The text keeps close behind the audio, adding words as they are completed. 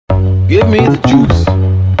Give me the juice.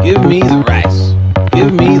 Give me the rice.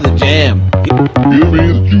 Give me the jam. Give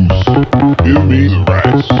me the juice. Give me the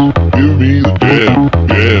rice. Give me the jam.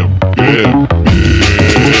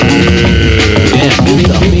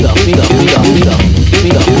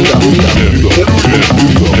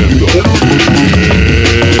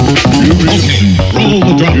 Roll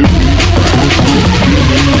the drum.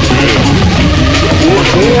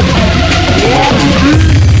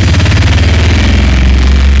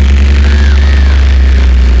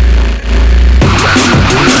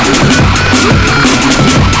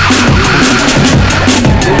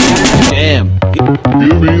 Jam. Give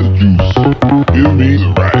me the juice. Give me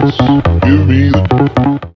the rice. Give me the...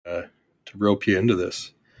 To rope you into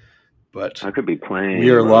this. But I could be playing. we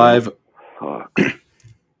are live. Fuck.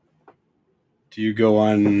 Do you go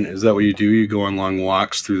on, is that what you do? You go on long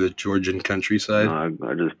walks through the Georgian countryside? No,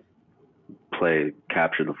 I just play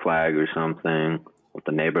capture the flag or something with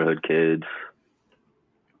the neighborhood kids.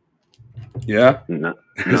 Yeah? No,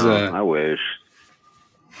 Is I wish.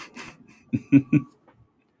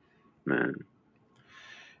 Man.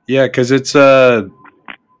 Yeah, because it's, oh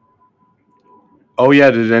yeah,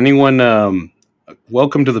 did anyone,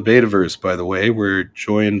 welcome to the Betaverse, by the way. We're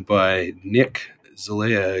joined by Nick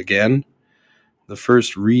Zelea again, the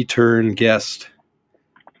first return guest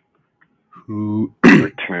who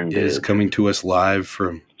is coming to us live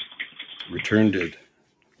from Returned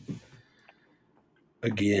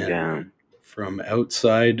again from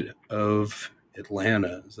outside of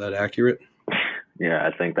Atlanta. Is that accurate? Yeah,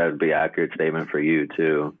 I think that would be an accurate statement for you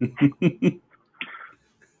too.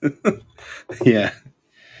 Yeah,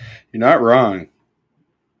 you're not wrong.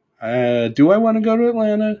 Do I want to go to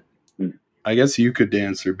Atlanta? I guess you could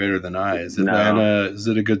answer better than I. Is Atlanta, is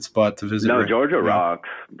it a good spot to visit? No, Georgia rocks,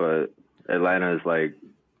 but Atlanta is like,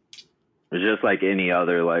 it's just like any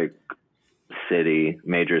other like city,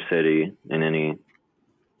 major city in any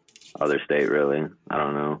other state, really. I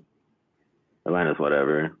don't know. Atlanta's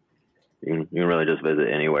whatever. You can really just visit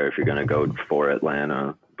anywhere if you're going to go for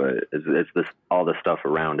Atlanta, but it's this all the stuff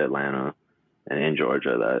around Atlanta and in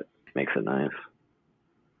Georgia that makes it nice.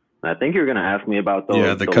 I think you're going to ask me about the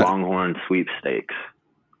Longhorn sweepstakes.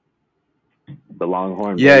 The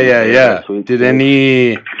Longhorn. Yeah. Did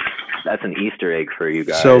any? That's an Easter egg for you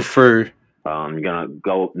guys. So for you're gonna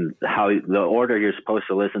go. How the order you're supposed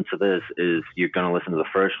to listen to this is you're gonna listen to the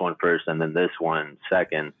first one first, and then this one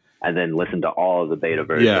second, and then listen to all of the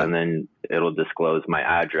Betaverse, and then it'll disclose my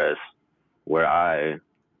address where I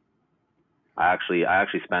actually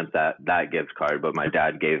spent that gift card, but my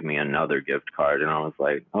dad gave me another gift card, and I was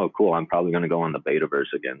like, oh, cool, I'm probably going to go on the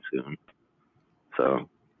Betaverse again soon. So,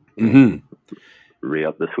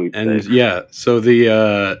 re-up the sweepstakes. And so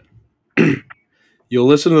the you'll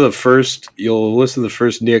listen to the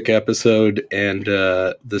first Nick episode, and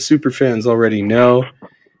the super fans already know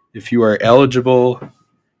if you are eligible,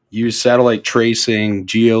 use satellite tracing,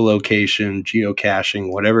 geolocation,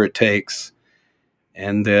 geocaching, whatever it takes.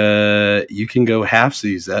 And you can go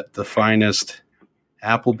halfsies at the finest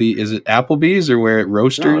Applebee. Is it Applebee's or where it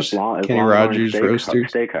Roasters? No, it's Kenny Rogers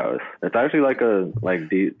Roasters Steakhouse. It's actually like a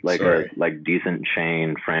decent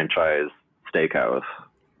chain franchise steakhouse.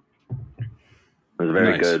 It was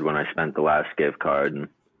very good when I spent the last gift card,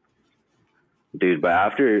 dude. But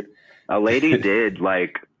after a lady did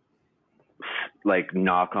like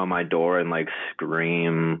knock on my door and like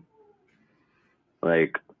scream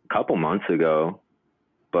like a couple months ago.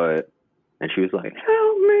 And she was like,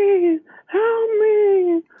 help me.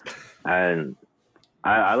 And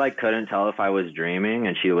I like couldn't tell if I was dreaming,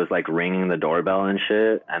 and she was like ringing the doorbell and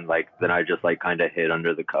shit. And like, then I just like kind of hid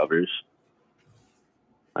under the covers.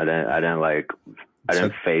 I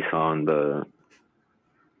didn't face on the,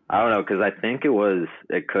 I don't know. 'Cause I think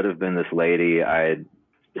it could have been this lady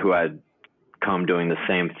who had come doing the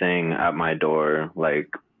same thing at my door like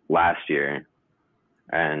last year.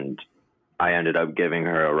 And I ended up giving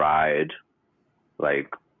her a ride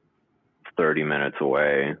like 30 minutes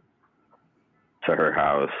away to her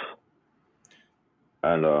house.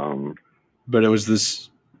 And but it was the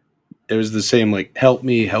same, like help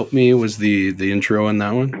me was the intro on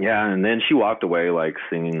that one. Yeah, and then she walked away like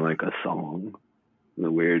singing like a song. It was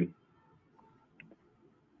weird.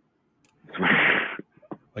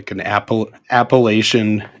 Like an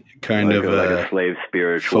Appalachian kind like of like a slave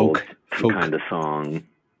spiritual folk kind of song.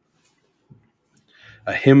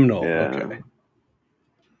 A hymnal. Yeah. Okay.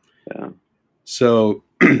 Yeah. So,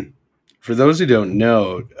 for those who don't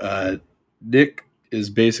know, Nick is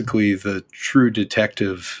basically the true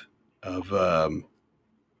detective of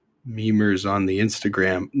memers on the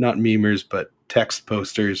Instagram. Not memers, but text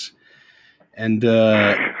posters. And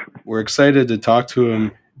we're excited to talk to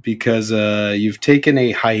him because you've taken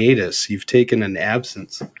a hiatus. You've taken an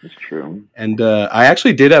absence. It's true. And I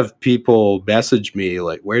actually did have people message me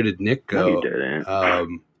like, "Where did Nick go?" No, you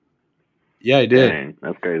didn't. Yeah, I did. Dang,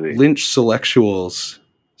 that's crazy. Lynch Selectuals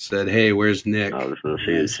said, "Hey, where's Nick?" Oh, so And I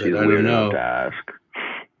she's said, "I weird don't enough know." to ask.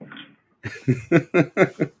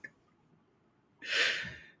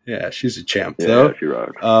 Yeah, she's a champ, Yeah, though. she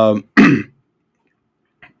rocks.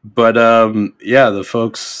 But yeah, the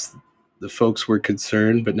folks were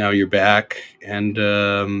concerned, but now you're back, and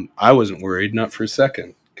I wasn't worried, not for a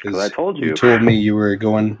second, because I told you. You told me you were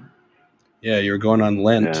going. Yeah, you were going on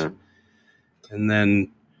Lent, Yeah. and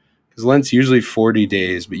then because Lent's usually 40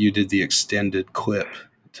 days, but you did the extended clip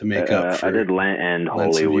to make up for. I did Lent and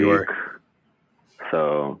Lent's Holy of Week, yore.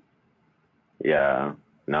 so yeah.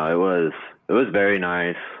 No, it was very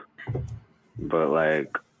nice, but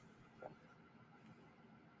like,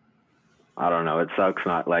 I don't know. It sucks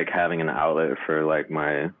not like having an outlet for like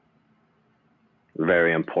my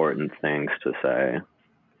very important things to say.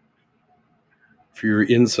 For your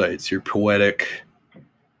insights, your poetic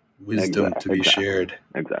wisdom to be Exactly. shared.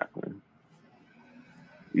 Exactly.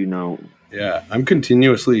 You know. Yeah, I'm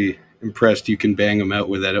continuously impressed you can bang them out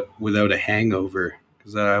without a hangover,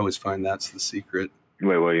 because I always find that's the secret.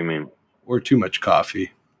 Wait, what do you mean? Or too much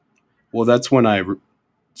coffee. Well, that's when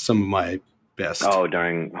some of my best. Oh,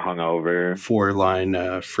 during hungover.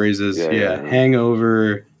 4-line phrases. Yeah.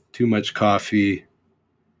 Hangover, too much coffee.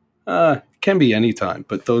 Can be any time,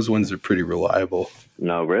 but those ones are pretty reliable.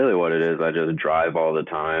 No, really what it is, I just drive all the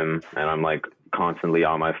time, and I'm like constantly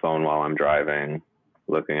on my phone while I'm driving,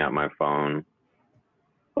 looking at my phone,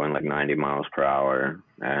 going like 90 miles per hour,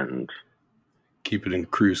 and keep it in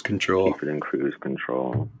cruise control.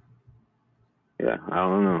 Yeah, I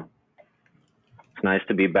don't know. It's nice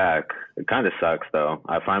to be back. It kind of sucks though.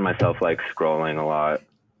 I find myself like scrolling a lot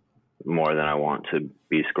more than I want to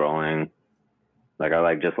be scrolling. Like I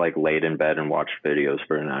like just like laid in bed and watched videos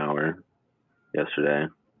for an hour yesterday.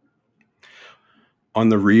 On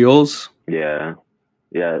the reels? Yeah,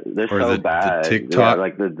 they're or so bad. The TikTok, yeah,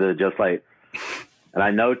 like the just like, and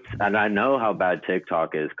I know how bad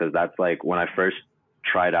TikTok is, because that's like when I first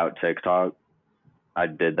tried out TikTok, I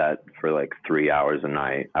did that for like 3 hours a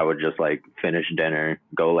night. I would just like finish dinner,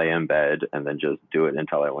 go lay in bed, and then just do it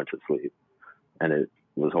until I went to sleep, and it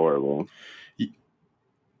was horrible.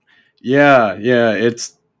 Yeah,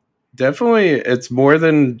 it's more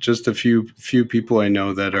than just a few people I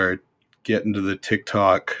know that are getting to the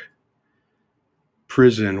TikTok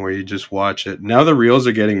prison where you just watch it. Now the reels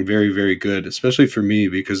are getting very, very good, especially for me,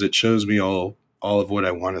 because it shows me all of what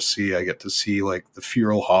I want to see. I get to see like the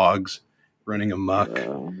feral hogs running amok,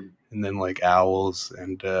 and then like owls,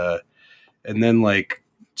 and then like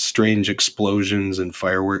strange explosions and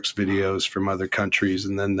fireworks videos from other countries,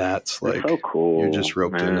 and then that's like so cool. You're just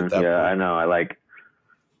roped in at that point. Yeah, I know. I like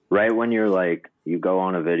right when you're like you go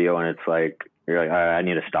on a video and it's like you're like, I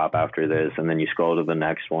need to stop after this, and then you scroll to the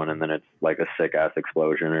next one, and then it's like a sick ass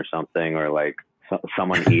explosion or something, or like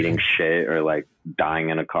someone eating shit, or like dying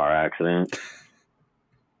in a car accident.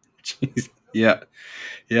 Jeez. Yeah,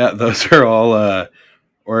 those are all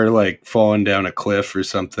or like falling down a cliff or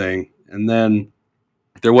something. And then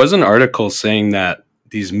there was an article saying that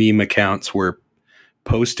these meme accounts were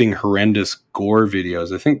posting horrendous gore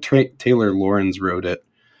videos. I think Taylor Lawrence wrote it,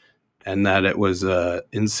 and that it was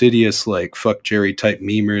insidious, like fuck Jerry type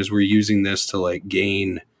memers were using this to like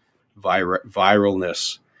gain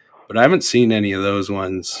viralness. But I haven't seen any of those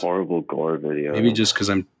ones. Horrible gore videos. Maybe just because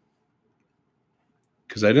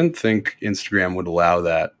I didn't think Instagram would allow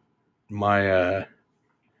that. My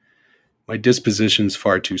disposition's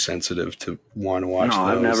far too sensitive to want to watch those.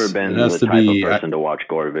 I've never been the type of person to watch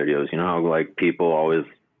gore videos. You know how like people always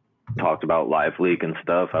talked about Live Leak and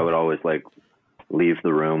stuff? I would always like leave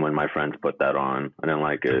the room when my friends put that on. I didn't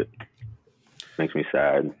like it. Makes me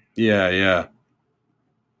sad. Yeah.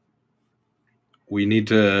 We need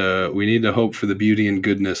to hope for the beauty and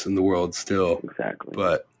goodness in the world still. Exactly.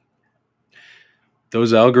 But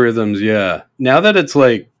those algorithms, yeah. Now that it's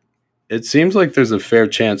like, it seems like there's a fair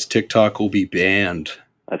chance TikTok will be banned.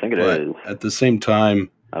 I think it is. At the same time,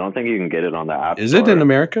 I don't think you can get it on the App Store. Is it in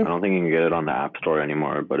America? I don't think you can get it on the App Store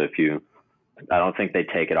anymore. But I don't think they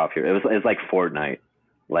take it off your. It's like Fortnite.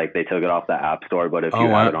 Like they took it off the App Store, but if you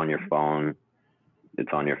have it on your phone,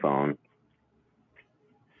 it's on your phone.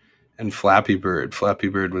 And Flappy Bird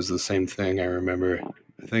was the same thing. I remember.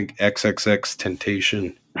 I think XXX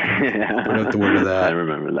Temptation put out the word of that. I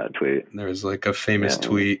remember that tweet. There was like a famous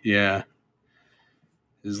tweet. Yeah.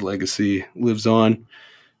 His legacy lives on.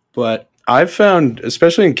 But I've found,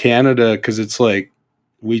 especially in Canada, because it's like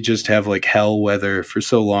we just have like hell weather for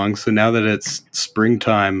so long. So now that it's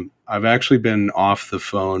springtime, I've actually been off the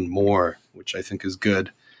phone more, which I think is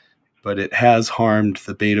good. But it has harmed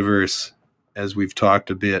the Betaverse, as we've talked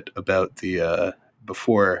a bit about the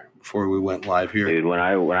before we went live here. Dude, when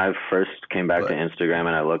I first came back to Instagram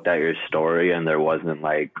and I looked at your story and there wasn't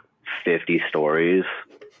like 50 stories,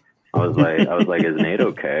 I was like, is Nate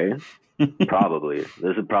okay? Probably.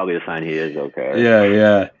 This is probably a sign he is okay.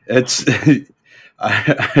 Yeah. It's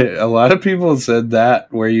a lot of people said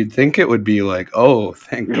that, where you'd think it would be like, oh,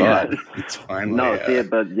 thank God, it's finally. No, see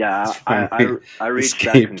it, but yeah, I reached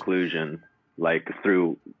that conclusion like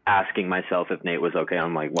through asking myself if Nate was okay.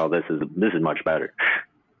 I'm like, well, this is much better.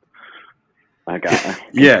 I got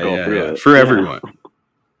yeah. For everyone.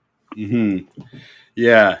 Mm-hmm.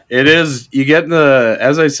 Yeah, it is. You get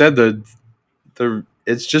as I said, the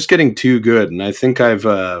it's just getting too good, and I think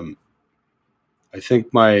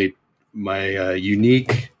my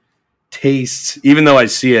unique tastes, even though I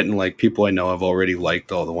see it and like people I know have already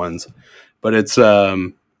liked all the ones, but it's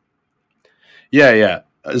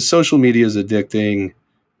social media is addicting.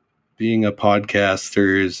 Being a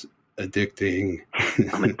podcaster is addicting.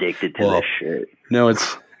 I'm addicted to this shit. No,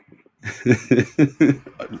 it's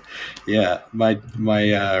yeah, my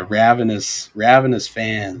ravenous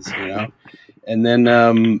fans, you know. And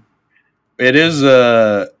then it is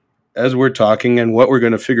as we're talking, and what we're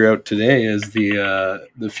going to figure out today is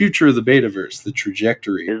the future of the Betaverse, the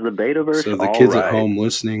trajectory. Is the Betaverse so the kids at home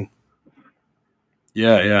listening?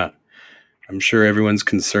 Yeah. I'm sure everyone's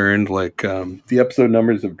concerned. Like the episode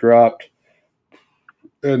numbers have dropped,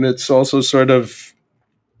 and it's also sort of,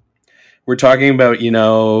 we're talking about, you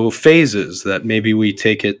know, phases that maybe we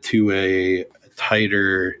take it to a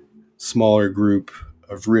tighter, smaller group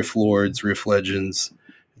of Riff Lords, Riff Legends,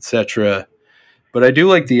 etc. But I do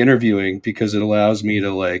like the interviewing because it allows me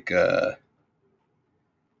to like,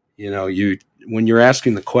 you know, when you're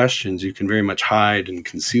asking the questions, you can very much hide and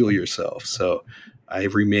conceal yourself. So I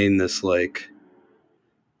remain this like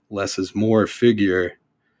less is more figure.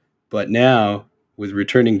 But now with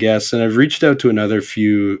returning guests, and I've reached out to another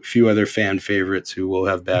few other fan favorites who we'll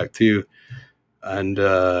have back too. And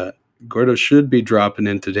Gordo should be dropping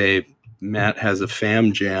in today. Matt has a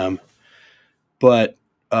fam jam. But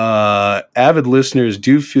avid listeners,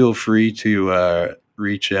 do feel free to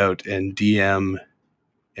reach out and DM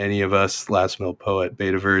any of us, Last Mill Poet,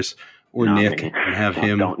 Betaverse, or Not Nick, me. and have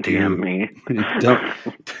him don't DM me.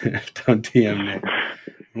 don't DM Nick.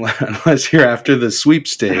 Unless you're after the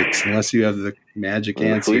sweepstakes, unless you have the magic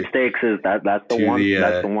answer. The sweepstakes is that's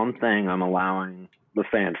the one thing I'm allowing the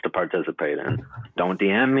fans to participate in. Don't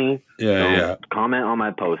DM me. Don't comment on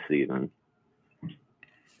my posts even.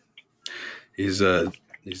 He's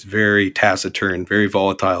very taciturn, very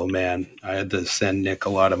volatile man. I had to send Nick a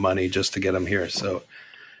lot of money just to get him here, so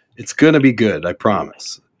it's gonna be good. I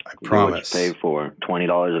promise. I promise. What you pay for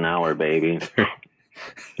 $20 an hour, baby.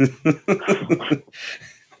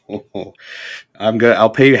 I'll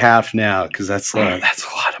pay you half now because that's a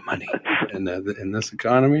lot of money in this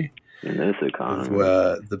economy. In this economy,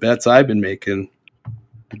 with, the bets I've been making,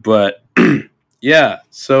 but yeah.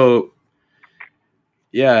 So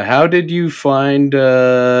yeah, how did you find?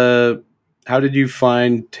 Was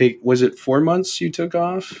it 4 months you took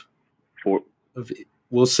off?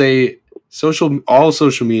 We'll say all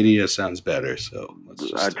social media sounds better. So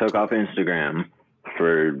I took off Instagram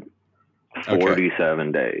for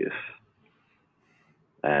 47 days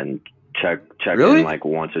and checked in like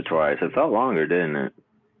once or twice. It felt longer, didn't it?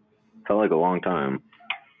 Felt like a long time.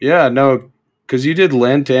 Yeah, no, because you did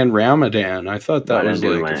Lent and Ramadan. I thought that was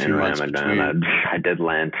like Lent a few months Ramadan. between. I did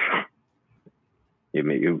Lent.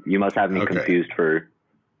 You must have me confused for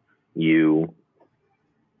you.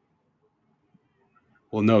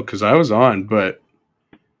 Well, no, because I was on, but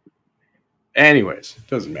anyways, it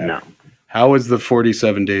doesn't matter. No. How was the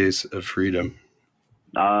 47 days of freedom?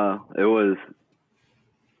 It was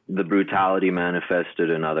the brutality manifested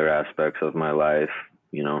in other aspects of my life.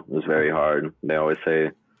 You know, it was very hard. They always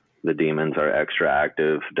say the demons are extra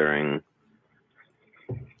active during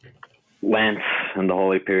Lent and the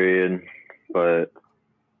Holy Period, but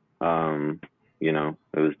you know,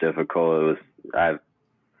 it was difficult.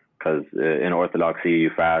 Because in Orthodoxy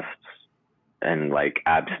you fast and like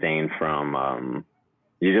abstain from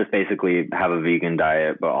you just basically have a vegan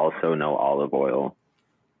diet, but also no olive oil.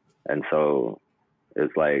 And so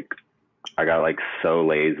it's like, I got like so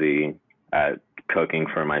lazy at cooking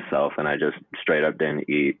for myself, and I just straight up didn't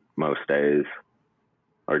eat most days,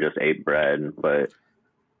 or just ate bread. But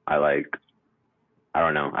I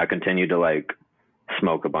don't know. I continued to like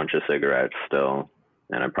smoke a bunch of cigarettes still,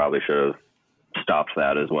 and I probably should have stopped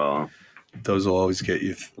that as well. Those will always get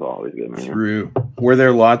you It's always good, man. through. Were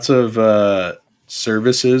there lots of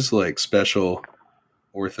services, like special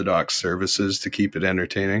Orthodox services to keep it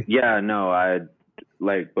entertaining? Yeah, no,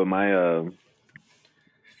 but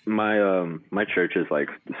my church is like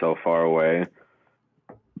so far away,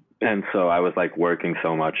 and so I was like working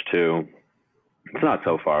so much too. It's not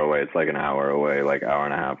so far away. It's like an hour away, like hour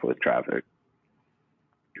and a half with traffic.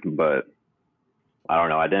 But I don't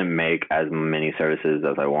know. I didn't make as many services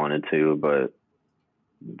as I wanted to, but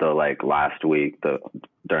the like last week,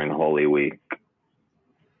 during Holy Week,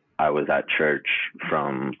 I was at church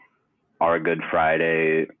from our Good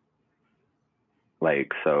Friday,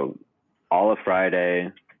 like, so all of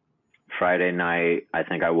Friday night, I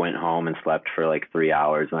think I went home and slept for like 3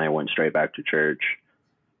 hours, and I went straight back to church,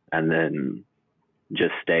 and then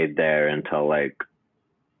just stayed there until like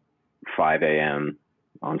 5 a.m.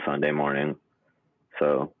 on Sunday morning.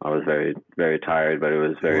 So I was very, very tired, but it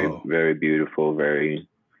was very, Whoa. very beautiful, very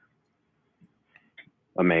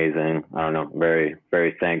amazing. I don't know, very,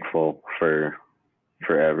 very thankful for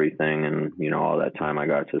everything, and you know, all that time I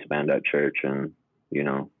got to spend at church, and you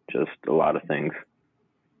know, just a lot of things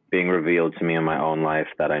being revealed to me in my own life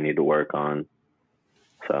that I need to work on.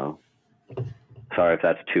 So sorry if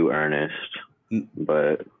that's too earnest,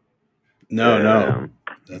 but No.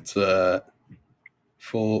 That's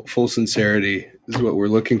full sincerity is what we're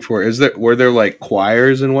looking for. Were there like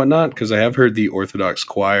choirs and whatnot? Because I have heard the Orthodox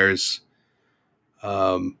choirs.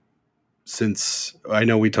 Since I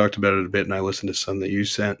know we talked about it a bit, and I listened to some that you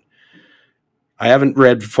sent. I haven't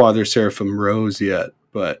read Father Seraphim Rose yet,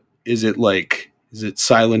 but is it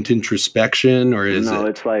silent introspection, or is no, it?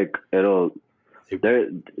 it's like it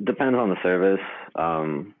depends on the service.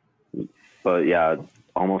 But yeah,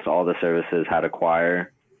 almost all the services had a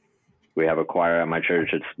choir. We have a choir at my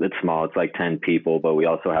church. It's small. It's like 10 people, but we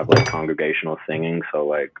also have like congregational singing. So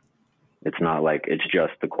like, it's not like it's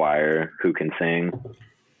just the choir who can sing.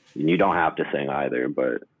 You don't have to sing either,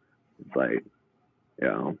 but it's like, you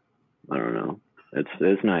know, I don't know.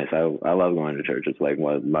 It's nice. I love going to church. It's like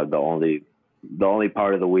the only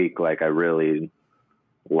part of the week like I really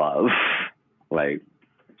love. Like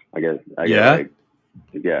I guess like,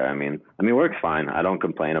 yeah. I mean work's fine. I don't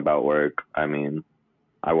complain about work. I mean,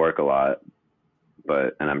 I work a lot,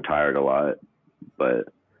 and I'm tired a lot, but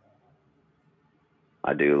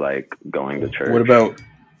I do like going to church. What about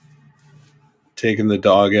taking the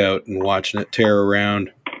dog out and watching it tear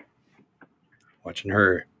around? Watching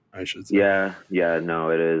her, I should say. Yeah,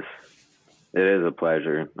 no, it is a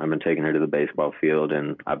pleasure. I've been taking her to the baseball field,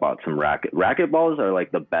 and I bought some racket balls are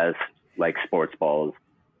like the best like sports balls,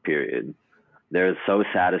 period. They're so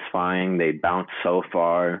satisfying. They bounce so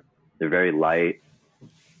far. They're very light.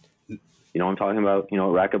 You know what I'm talking about? You know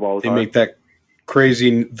what racquetballs are? Make that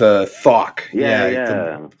crazy, the thock. Yeah.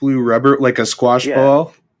 The blue rubber, like a squash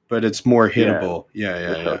ball, but it's more hittable. Yeah.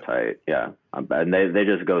 They're so tight. Yeah. And they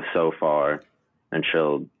just go so far, and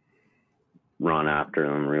she'll run after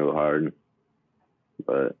them real hard.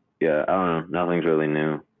 But yeah, I don't know. Nothing's really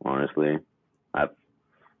new, honestly. I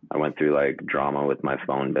went through like drama with my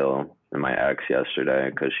phone bill and my ex yesterday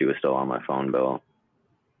because she was still on my phone bill,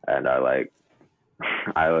 and I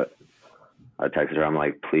texted her. I'm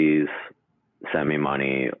like, please send me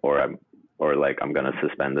money, or like I'm gonna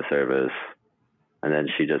suspend the service. And then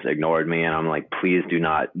she just ignored me, and I'm like, please do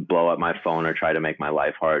not blow up my phone or try to make my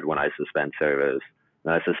life hard when I suspend service.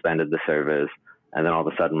 And I suspended the service, and then all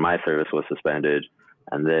of a sudden my service was suspended,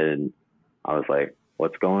 and then I was like,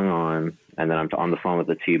 what's going on? And then I'm on the phone with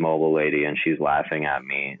the T-Mobile lady, and she's laughing at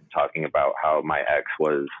me, talking about how my ex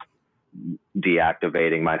was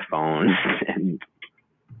deactivating my phone. And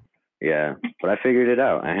yeah, but I figured it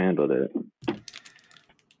out. I handled it.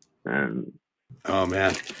 And oh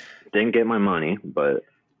man, didn't get my money, but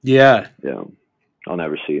yeah, I'll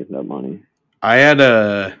never see that money. I had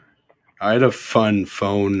a fun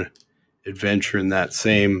phone adventure in that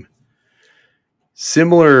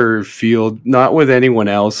similar field, not with anyone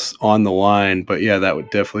else on the line, but yeah, that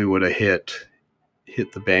would have hit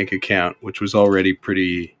the bank account, which was already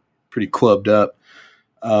pretty clubbed up.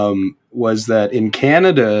 Was that in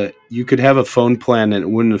Canada you could have a phone plan and it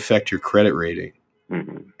wouldn't affect your credit rating.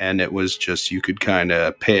 Mm-hmm. And it was just, you could kind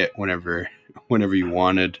of pay it whenever you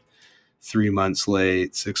wanted, 3 months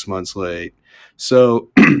late, 6 months late. So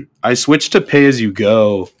I switched to pay as you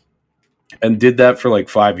go and did that for like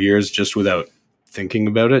 5 years just without thinking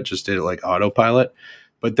about it, just did it like autopilot.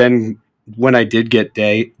 But then when I did get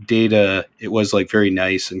data, it was like very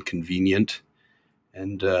nice and convenient,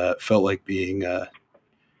 and felt like being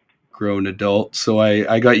grown adult, so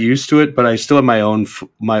I got used to it. But I still have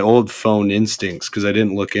my old phone instincts because I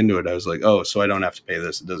didn't look into it. I was like, oh, so I don't have to pay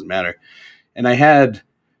this. It doesn't matter. And I had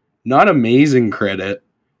not amazing credit,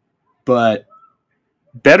 but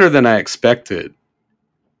better than I expected.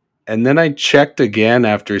 And then I checked again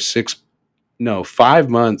after 5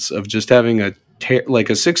 months of just having like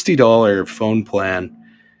a $60 phone plan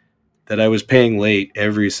that I was paying late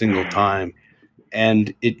every single time.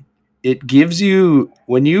 And it gives you,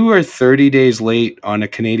 when you are 30 days late on a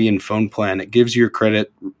Canadian phone plan, it gives your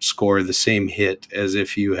credit score the same hit as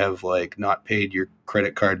if you have like not paid your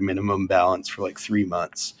credit card minimum balance for like 3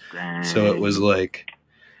 months. Dang. So it was like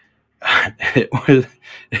it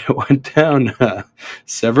went down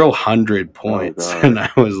several hundred points, and I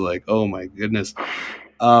was like, oh my goodness.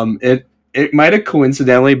 It might have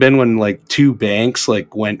coincidentally been when like 2 banks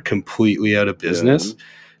like went completely out of business. Yeah.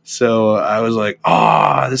 So I was like,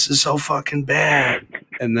 oh, this is so fucking bad.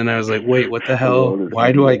 And then I was like, wait, what the hell?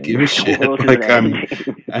 Why do I give a shit? Like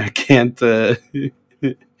I can't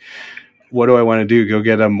what do I want to do? Go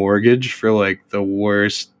get a mortgage for like the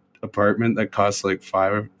worst apartment that costs like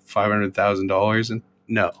 $500,000? And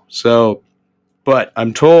no. So, but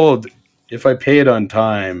I'm told if I pay it on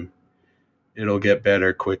time, it'll get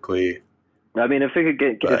better quickly. I mean, if it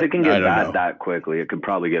can get bad that quickly, it could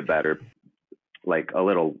probably get better like a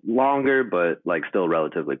little longer, but like still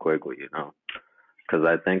relatively quickly, you know? Because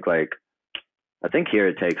I think here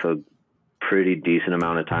it takes a pretty decent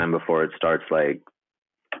amount of time before it starts like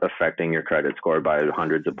affecting your credit score by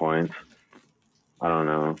hundreds of points. I don't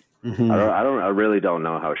know. Mm-hmm. I really don't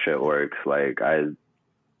know how shit works. Like I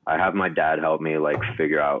have my dad help me like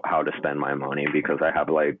figure out how to spend my money because I have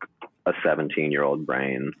like a 17-year-old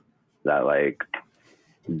brain that like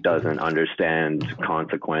doesn't understand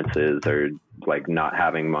consequences or like not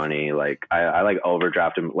having money. Like I like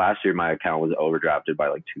overdrafted last year. My account was overdrafted by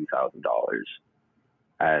like $2,000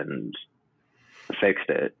 and fixed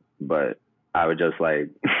it, but I would just like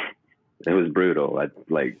it was brutal. I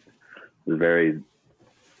like was very,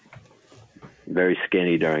 very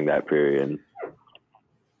skinny during that period.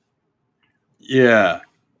 Yeah.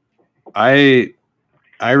 I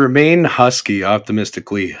remain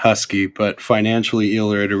optimistically husky, but financially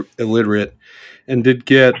illiterate, and did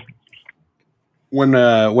get when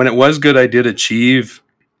it was good. I did achieve.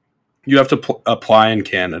 You have to apply in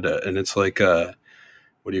Canada, and it's like what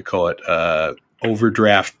do you call it?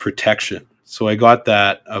 Overdraft protection. So I got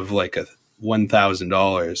that of like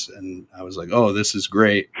 $1,000, and I was like, oh, this is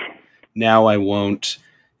great. Now I won't.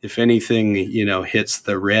 If anything, hits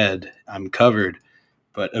the red, I'm covered.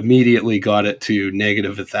 But immediately got it to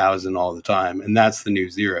negative 1,000 all the time. And that's the new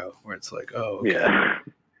zero, where it's like, oh, okay. Yeah.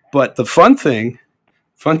 But the fun thing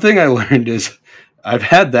I learned is I've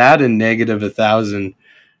had that in negative 1,000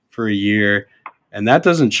 for a year, and that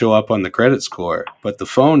doesn't show up on the credit score, but the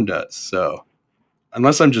phone does. So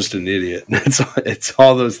unless I'm just an idiot, it's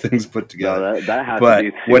all those things put together. No, that has to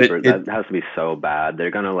be super. That has to be so bad.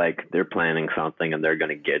 They're they're planning something, and they're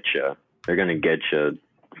gonna get you. They're gonna get you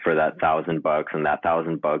for that $1,000, and that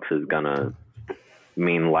 $1,000 is gonna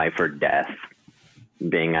mean life or death,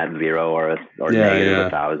 being at zero or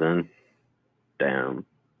negative 1,000. Damn.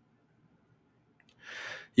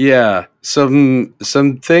 Yeah, some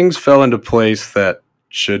things fell into place that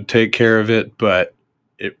should take care of it, but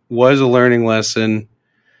it was a learning lesson.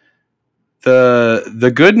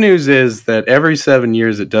 The good news is that every 7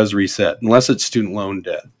 years it does reset, unless it's student loan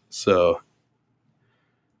debt. So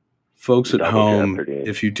folks at home, jeopardy.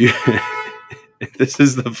 if you do, this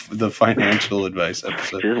is the financial advice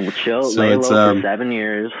episode. Just chill, lay low for 7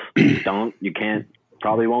 years.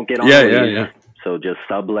 Probably won't get on. Yeah. So just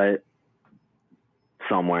sublet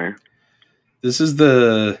somewhere. This is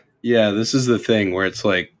the thing where it's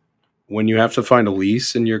like when you have to find a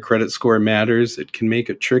lease and your credit score matters, it can make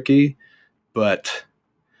it tricky. But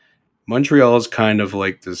Montreal is kind of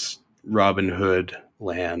like this Robin Hood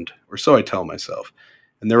land, or so I tell myself.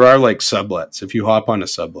 And there are like sublets if you hop on a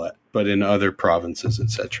sublet, but in other provinces,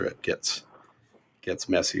 etc., it gets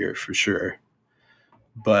messier for sure.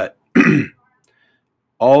 But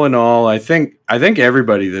all in all, I think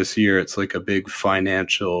everybody this year, it's like a big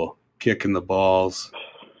financial kick in the balls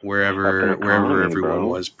wherever everyone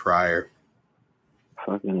was prior.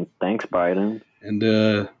 Fucking thanks, Biden.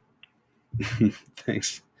 And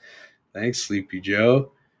thanks, Sleepy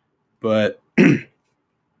Joe. But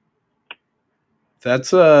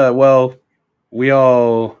that's we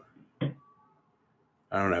all.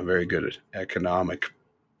 I don't have very good economic.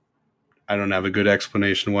 I don't have a good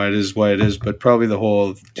explanation why it is, but probably the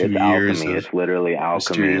whole 2 years. Alchemy. It's literally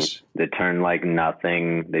alchemy. They turn like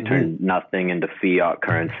nothing. They turn nothing into fiat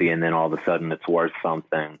currency, and then all of a sudden it's worth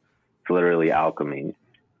something. literally alchemy.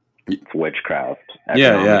 It's witchcraft.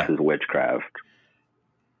 Yeah, Economics yeah. is witchcraft.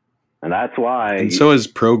 And that's why... And so is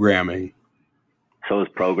programming. So is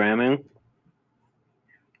programming?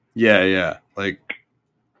 Yeah, yeah. Like,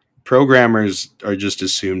 programmers are just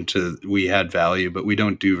assumed we had value, but we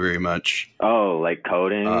don't do very much. Oh, like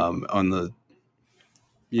coding? On the...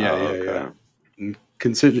 Yeah, okay. yeah. And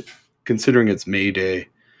considering it's Mayday.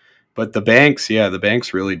 But the banks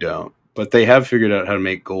really don't. But they have figured out how to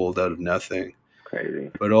make gold out of nothing.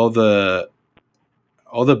 Crazy. But all the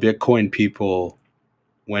Bitcoin people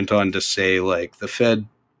went on to say, like, the Fed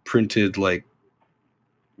printed, like,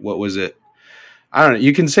 what was it? I don't know.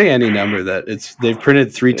 You can say any number that they've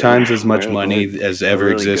printed 3 times as much money as ever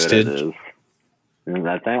really existed. And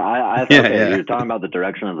that thing, I Yeah, okay, yeah. You're talking about the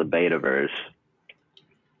direction of the Betaverse.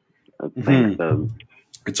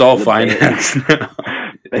 It's all finance now.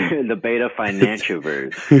 The beta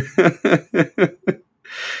financiaverse.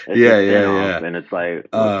 Yeah. And it's like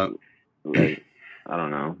I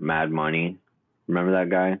don't know, Mad Money. Remember that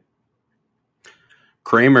guy?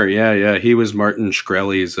 Kramer, yeah. He was Martin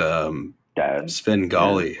Shkreli's Dad.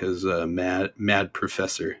 Svengali, his mad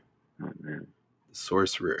professor,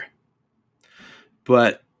 sorcerer.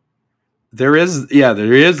 But there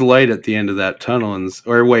is light at the end of that tunnel,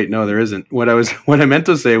 or wait, no, there isn't. What I meant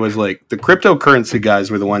to say was, like, the cryptocurrency guys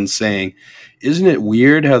were the ones saying, isn't it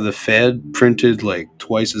weird how the Fed printed like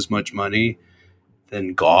twice as much money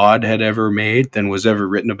than God had ever made, than was ever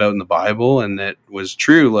written about in the Bible? And that was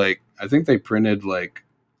true. Like, I think they printed like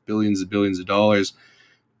billions and billions of dollars,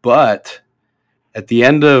 but at the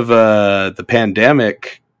end of the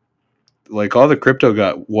pandemic, like, all the crypto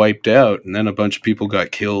got wiped out, and then a bunch of people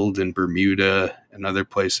got killed in Bermuda and other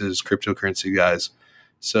places, cryptocurrency guys.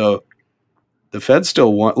 So the Fed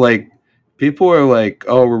still want, like, people are like,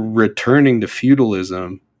 oh, we're returning to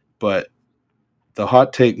feudalism, but the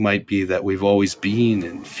hot take might be that we've always been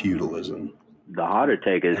in feudalism. The hotter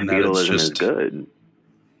take is feudalism is good.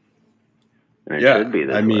 And it should be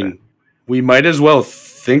this way. I mean, we might as well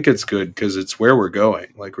think it's good because it's where we're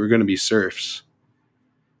going. Like, we're going to be serfs.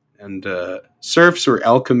 And serfs or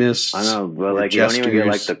alchemists. I know, but like, jesters. You don't even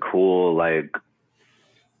get like the cool, like,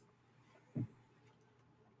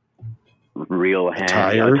 real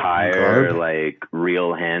attire, like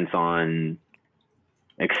real hands-on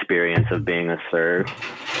experience of being a serf.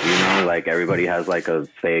 You know, like, everybody has like a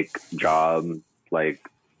fake job. Like,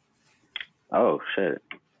 oh shit,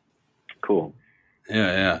 cool.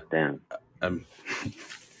 Yeah. Damn.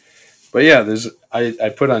 But yeah, I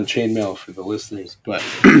put on chainmail for the listeners, but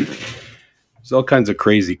there's all kinds of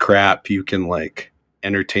crazy crap you can, like,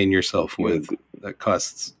 entertain yourself with that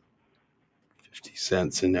costs 50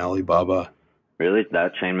 cents in Alibaba. Really?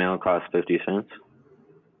 That chainmail costs 50 cents?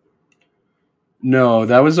 No,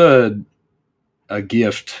 that was a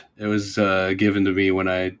gift. It was given to me when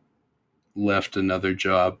I left another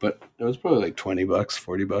job, but it was probably like $20,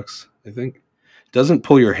 $40, I think. Doesn't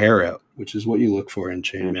pull your hair out, which is what you look for in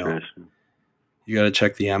chainmail. You got to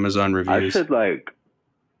check the Amazon reviews. I should, like,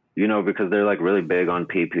 you know, because they're like really big on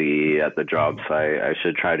PPE at the job site, I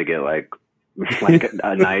should try to get like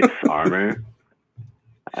a knight's armor.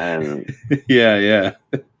 And yeah,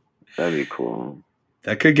 that'd be cool.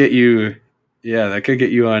 That could get you. Yeah, that could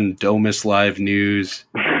get you on Domus Live News,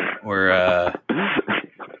 or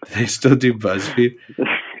they still do BuzzFeed.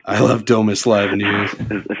 I love Domus Live News.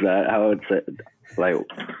 Is that how it's said? Like,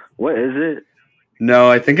 what is it?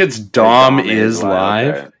 No, I think it's Dom is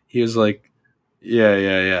Live. Okay. He was like,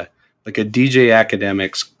 yeah, like a DJ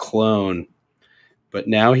Academics clone, but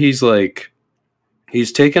now he's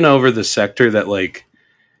taken over the sector that, like,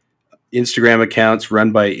 Instagram accounts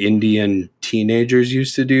run by Indian teenagers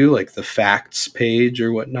used to do, like the facts page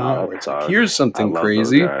or whatnot. Where it's like, here's something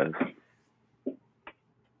crazy.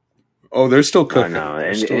 Oh, they're still cooking.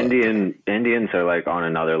 I know. Indians are like on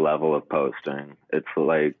another level of posting. It's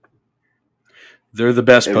like they're the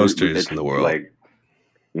best posters in the world. Like,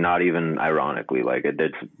 not even ironically, like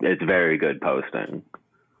it's very good posting.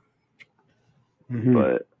 Mm-hmm.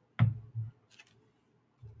 But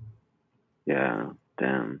yeah,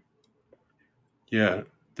 damn. Yeah,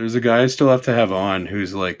 there's a guy I still have to have on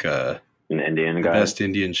who's like an Indian guy, best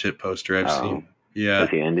Indian shit poster I've seen. Yeah, is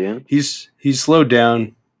he Indian? He's slowed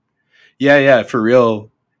down. Yeah, for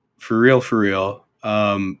real.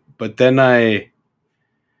 But then I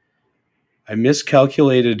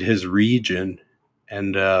miscalculated his region,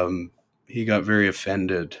 and he got very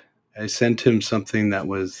offended. I sent him something that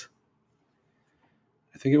was,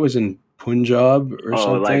 I think it was in Punjab or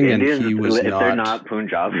something, like Indians, and he was if not. They're not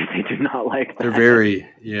Punjabi, they do not like that. They're very,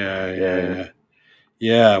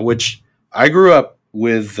 yeah. Which I grew up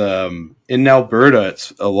with in Alberta,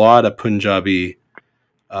 it's a lot of Punjabi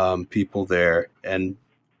people there, and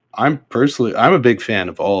I'm a big fan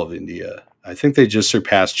of all of India. I think they just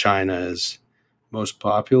surpassed China as most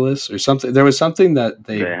populous or something. There was something that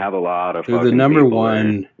They have a lot of they're fucking the number people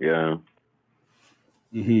one. there.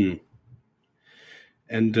 Yeah. hmm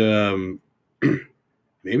And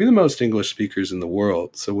maybe the most English speakers in the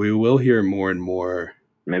world. So we will hear more and more.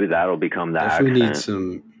 Maybe that'll become the Definitely need accent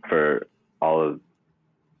some. for all of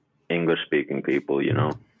English speaking people, you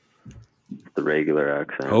know? The regular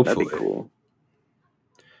accent. Hopefully. That'd be cool.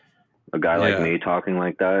 A guy like me talking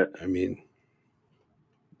like that. I mean,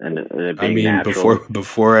 and it being natural.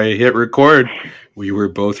 before I hit record, we were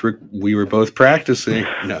both practicing.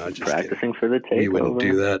 No, just practicing kidding. For the takeover. We wouldn't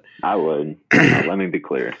do that. I would. Let me be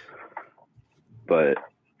clear. But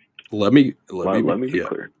let me be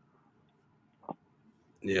clear.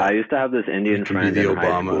 Yeah. I used to have this Indian friend in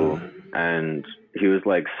high school, and he was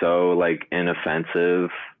like so like inoffensive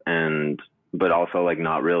but also like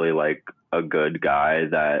not really like a good guy,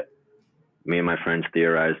 that me and my friends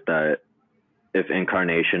theorized that if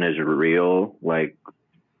incarnation is real, like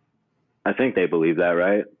I think they believe that,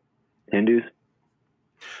 right? Hindus?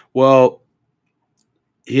 Well,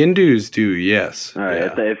 Hindus do, yes. All right.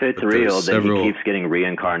 Yeah. If it's real, then he keeps getting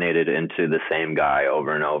reincarnated into the same guy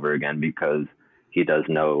over and over again because he does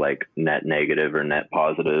no like net negative or net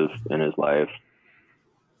positive in his life.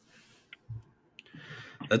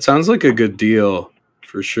 That sounds like a good deal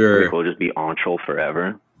for sure. Pretty cool. Just be Anshul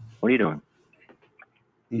forever. What are you doing?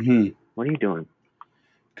 What are you doing?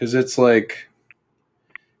 Because it's like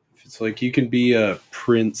you can be a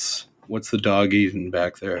prince. What's the dog eating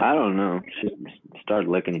back there? I don't know. She started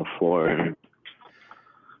licking the floor and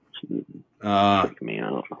freaked me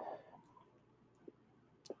out.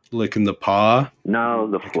 Licking the paw? No,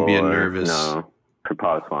 the floor. Can be a nervous. No, her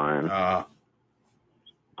paw's fine.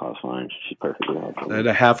 Paw's fine. She's perfectly healthy. I had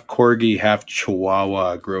a half corgi, half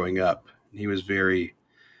chihuahua growing up. He was a very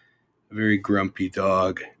grumpy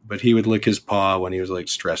dog, but he would lick his paw when he was like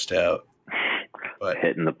stressed out. But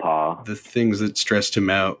hitting the paw. The things that stressed him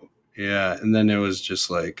out. Yeah, and then it was just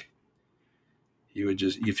like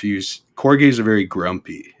corgis are very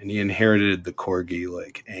grumpy, and he inherited the corgi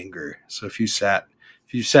like anger. So if you sat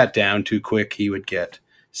down too quick, he would get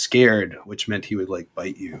scared, which meant he would like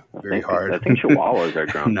bite you very hard. I think chihuahuas are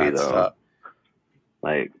grumpy though. Stop.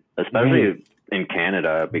 Like especially in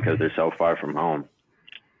Canada because they're so far from home.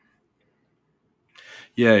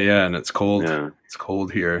 Yeah, and it's cold. Yeah. It's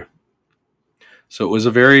cold here. So it was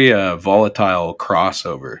a very volatile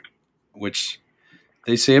crossover, which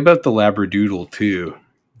they say about the Labradoodle too.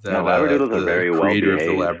 That Labradoodles are very well behaved. Creator of the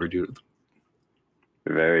Labradoodle.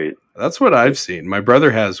 Very. That's what I've seen. My brother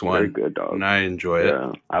has one. Very good dog. And I enjoy it.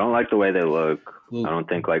 I don't like the way they look. I don't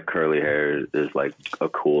think like curly hair is like a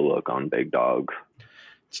cool look on big dogs.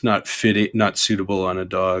 It's not suitable on a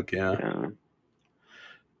dog. Yeah.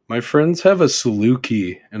 My friends have a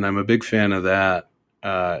Saluki, and I'm a big fan of that.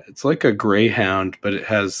 It's like a greyhound, but it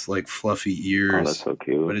has like fluffy ears. Oh, that's so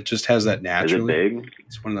cute. But it just has that naturally. Is it big?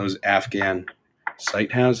 It's one of those Afghan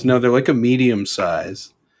sighthounds. No, they're like a medium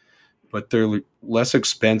size, but they're less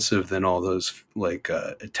expensive than all those like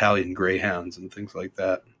Italian greyhounds and things like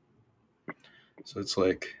that. So it's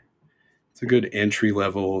a good entry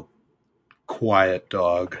level, quiet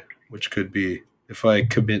dog, which could be. If I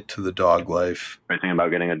commit to the dog life. Are you thinking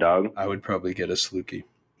about getting a dog? I would probably get a Saluki.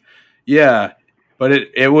 Yeah, but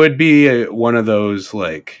it would be one of those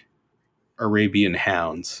like Arabian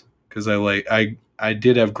hounds because I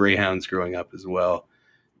did have greyhounds growing up as well,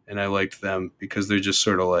 and I liked them because they're just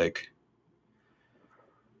sort of like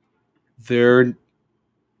they're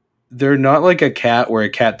not like a cat where a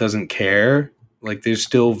cat doesn't care. Like they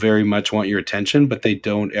still very much want your attention, but they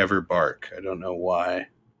don't ever bark. I don't know why.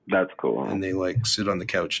 That's cool. And they like sit on the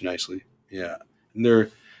couch nicely. Yeah.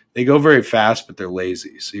 And they go very fast, but they're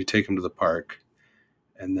lazy. So you take them to the park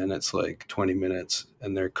and then it's like 20 minutes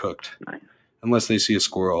and they're cooked. Nice. Unless they see a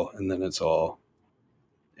squirrel and then it's all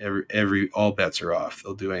bets are off.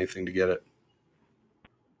 They'll do anything to get it.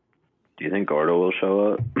 Do you think Gordo will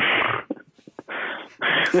show up?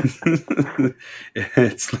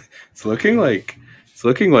 It's looking like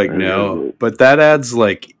no, but that adds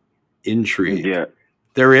like intrigue. Yeah.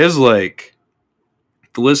 There is like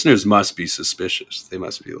the listeners must be suspicious. They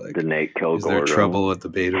must be like, did Nate kill is Gordo? there trouble at the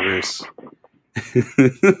Betaverse?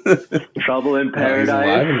 Trouble in paradise. He's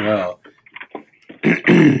alive and well.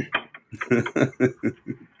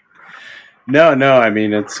 No. I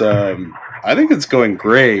mean, it's. I think it's going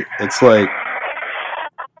great. It's like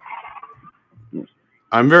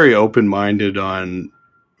I'm very open-minded on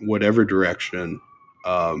whatever direction.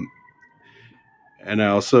 And I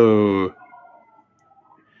also,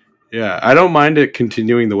 yeah, I don't mind it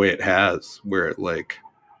continuing the way it has, where it like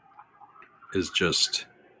is just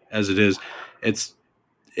as it is.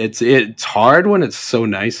 It's hard when it's so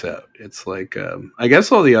nice out. It's like I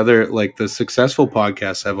guess all the other like the successful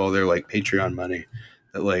podcasts have all their like Patreon money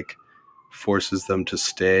that like forces them to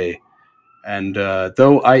stay. And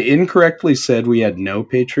though I incorrectly said we had no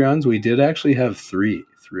Patreons, we did actually have 3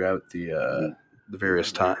 throughout the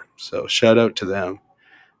various times. So shout out to them.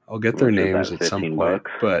 I'll get their Which is names that at some 15 point.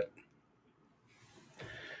 bucks? But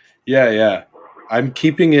yeah. I'm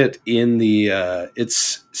keeping it in the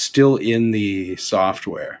it's still in the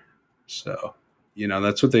software. So,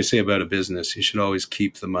 that's what they say about a business. You should always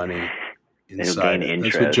keep the money It'll inside gain it.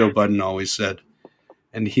 That's what interest. Joe Budden always said.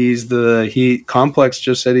 And Complex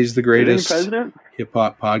just said he's the Is he greatest president? hip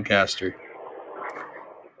hop podcaster.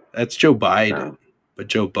 That's Joe Biden. No. But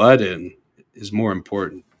Joe Budden is more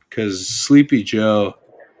important because Sleepy Joe,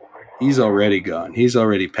 he's already gone. He's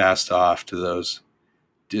already passed off to those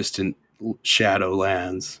distant shadow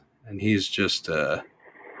lands, and he's just a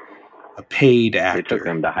paid They actor took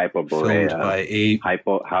him to filmed Hyperborea.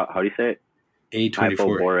 by How do you say it? A24.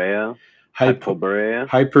 Hyperborea? Hyperborea,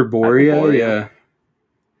 Hyperborea? yeah.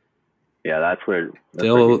 Yeah, that's where...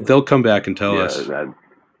 They'll come back and tell us.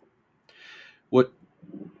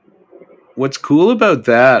 What's cool about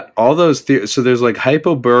that, all those so there's like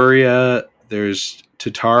Hyperborea, there's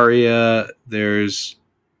Tataria, there's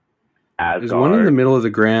one in the middle of the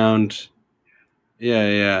ground.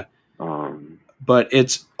 Yeah. But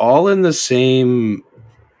it's all in the same.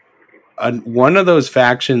 One of those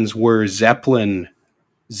factions were Zeppelin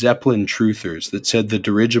truthers that said the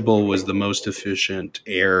dirigible was the most efficient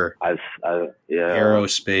aerospace.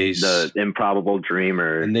 The improbable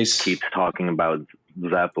dreamer keeps talking about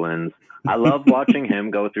Zeppelins. I love watching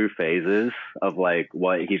him go through phases of like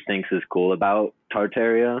what he thinks is cool about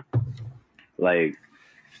Tartaria. Like,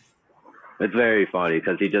 it's very funny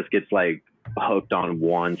because he just gets like hooked on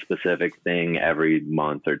one specific thing every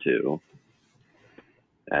month or two.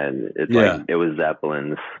 And it's like it was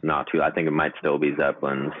Zeppelins, not too. I think it might still be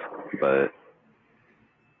Zeppelins, but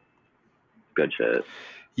good shit.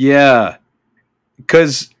 Yeah,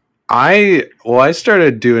 because I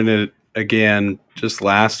started doing it again just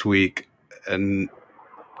last week, and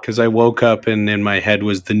because I woke up and in my head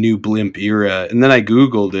was the new blimp era, and then I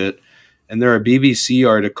Googled it, and there are BBC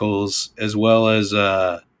articles as well as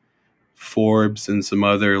Forbes and some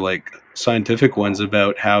other like scientific ones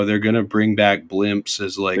about how they're going to bring back blimps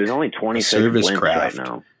as like there's only 26 service blimps craft right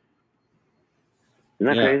now.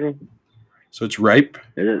 Isn't that crazy? So it's ripe.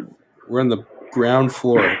 Is it? We're on the ground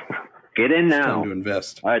floor. Get in now. It's time to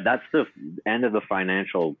invest. All right, that's the end of the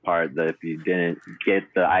financial part. That if you didn't get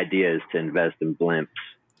the ideas to invest in blimps.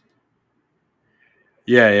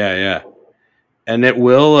 Yeah. And it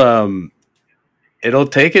will. It'll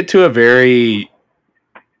take it to a very.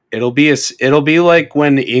 It'll be like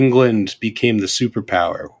when England became the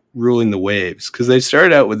superpower, ruling the waves, because they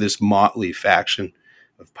started out with this motley faction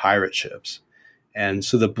of pirate ships, and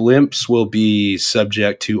so the blimps will be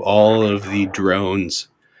subject to all of the drones,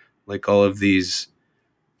 like all of these,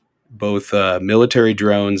 both military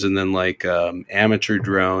drones and then like amateur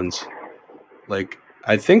drones. Like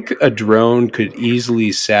I think a drone could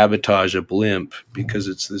easily sabotage a blimp because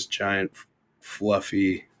it's this giant,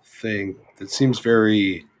 fluffy thing that seems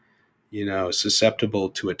very, susceptible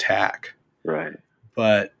to attack. Right.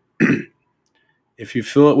 But if you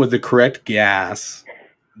fill it with the correct gas,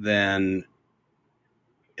 then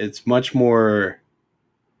it's much more.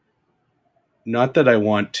 Not that I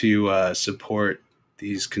want to support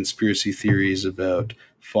these conspiracy theories about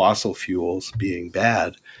fossil fuels being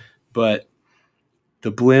bad, but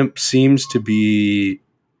the blimp seems to be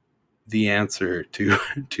the answer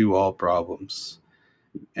to all problems.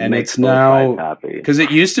 And it's now, because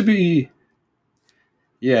it used to be,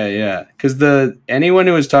 because anyone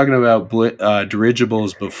who was talking about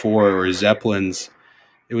dirigibles before or Zeppelins,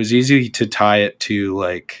 it was easy to tie it to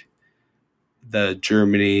like the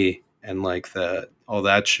Germany and like all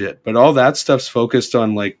that shit, but all that stuff's focused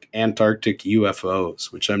on like Antarctic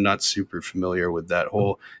UFOs, which I'm not super familiar with.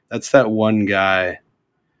 That's that one guy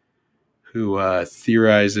who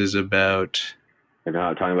theorizes about. I'm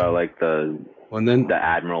talking about like the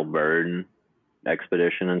Admiral Byrd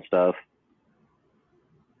expedition and stuff.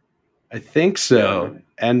 I think so.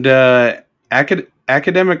 Yeah. And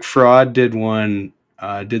Academic Fraud did one.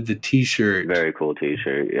 Did the T-shirt? Very cool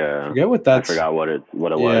T-shirt. Yeah. I forgot what it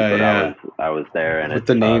was, but I was there and what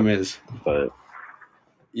the name is. But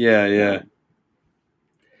yeah.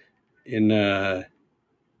 In the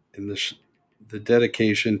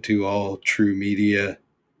dedication to all true media.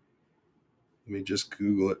 Let me just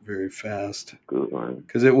Google it very fast. Good one.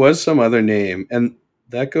 Because it was some other name. And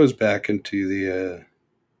that goes back into the...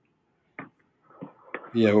 what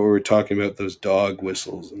we were talking about, those dog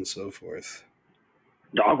whistles and so forth.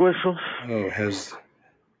 Dog whistles? Oh, has...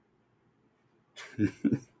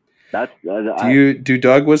 That's do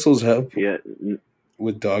dog whistles help yeah.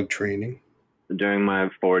 with dog training? During my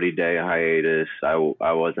 40-day hiatus,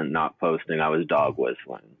 I wasn't not posting. I was dog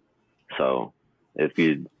whistling. So if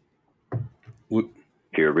you're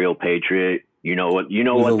a real patriot, you know what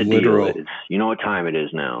the deal is. You know what time it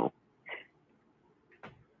is now.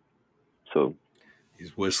 So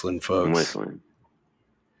he's whistling, folks. I'm whistling.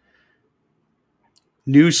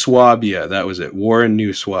 New Swabia, that was it. War in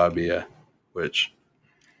New Swabia, which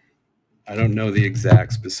I don't know the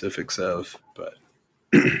exact specifics of, but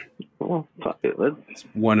well, fuck it. It's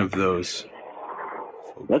one of those.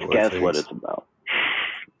 Let's guess what it's about.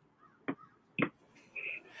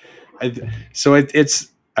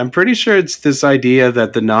 I'm pretty sure it's this idea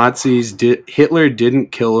that the Nazis Hitler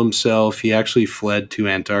didn't kill himself. He actually fled to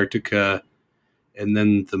Antarctica and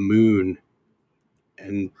then the moon,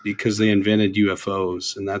 and because they invented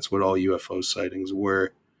UFOs, and that's what all UFO sightings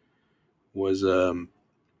were, was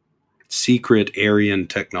secret Aryan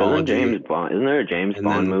technology. Isn't there a James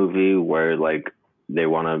Bond movie where like they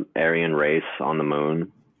want an Aryan race on the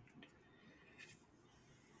moon?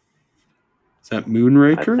 Is that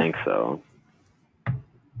Moonraker? I think so. I'm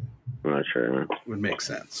not sure. Would make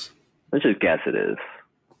sense. Let's just guess it is.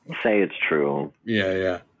 Say it's true.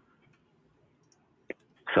 Yeah.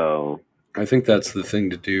 So I think that's the thing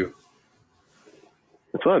to do.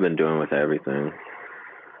 That's what I've been doing with everything.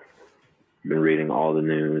 Been reading all the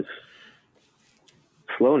news.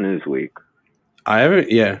 Slow news week. I went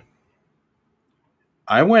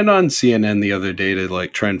on CNN the other day to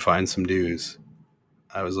like try and find some news.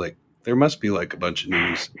 I was like, there must be like a bunch of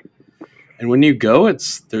news. And when you go,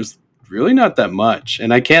 there's really not that much.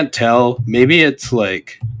 And I can't tell. Maybe it's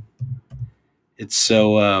like, it's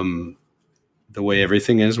so, the way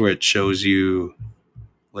everything is where it shows you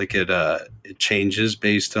like it changes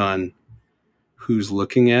based on who's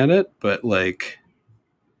looking at it. But like,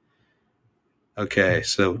 okay,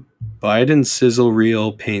 so Biden sizzle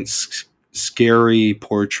reel paints scary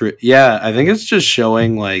portrait. Yeah, I think it's just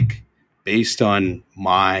showing like based on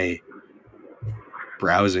my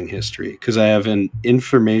browsing history, because I have an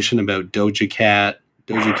information about Doja Cat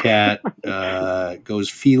goes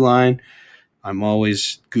feline. I'm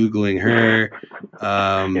always Googling her.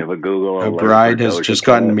 But Google a bride has just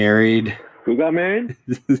gotten married. Who got married?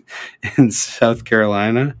 In South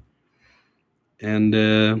Carolina.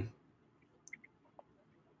 And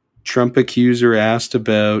Trump accuser asked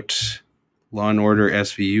about Law and Order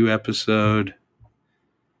SVU episode.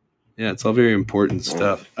 Yeah, it's all very important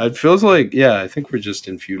stuff. It feels like, I think we're just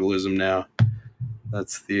in feudalism now.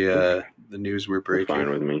 That's the news we're breaking. That's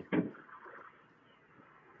fine with me.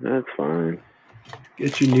 That's fine.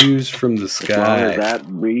 Get your news from the sky. As long as that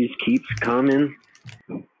breeze keeps coming,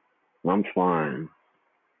 I'm fine.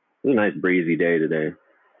 It was a nice breezy day today.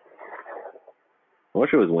 I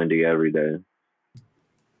wish it was windy every day.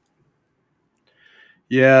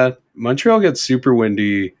 Yeah, Montreal gets super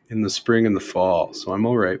windy in the spring and the fall, so I'm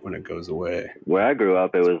all right when it goes away. Where I grew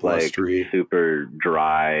up, it was blustery. Like super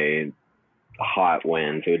dry, hot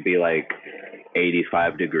winds. It would be like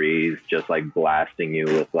 85 degrees, just like blasting you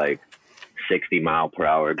with like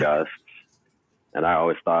 60-mile-per-hour gusts. And I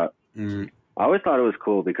always thought it was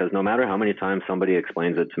cool because no matter how many times somebody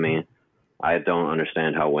explains it to me, I don't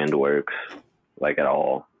understand how wind works, like at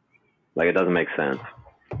all. Like it doesn't make sense.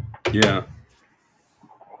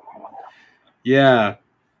 Yeah,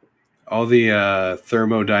 all the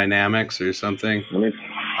thermodynamics or something.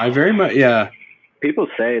 I very much, People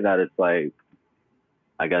say that it's like,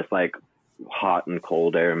 I guess like hot and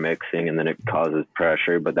cold air mixing and then it causes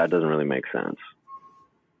pressure, but that doesn't really make sense.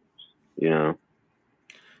 You know?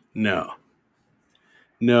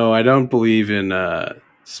 No, I don't believe in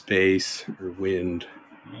space or wind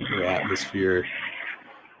or atmosphere.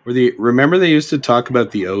 Remember they used to talk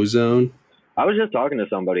about the ozone? I was just talking to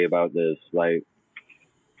somebody about this. Like,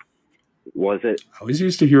 was it? I always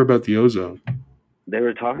used to hear about the ozone. They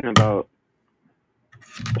were talking about.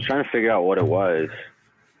 I was trying to figure out what it was.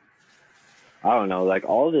 I don't know. Like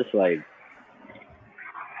all this, like,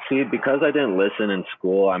 see, because I didn't listen in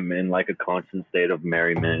school, I'm in like a constant state of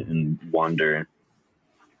merriment and wonder.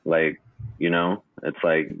 Like, you know, it's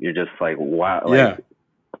like you're just like, wow. Like,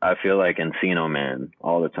 I feel like Encino Man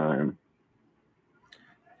all the time.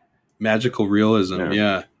 Magical realism,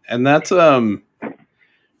 yeah. And that's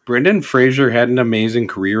Brendan Fraser had an amazing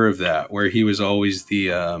career of that, where he was always the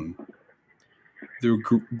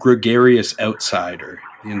the gregarious outsider,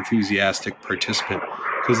 the enthusiastic participant.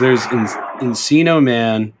 Because there's in Encino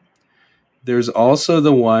Man, there's also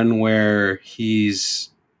the one where he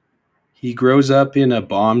grows up in a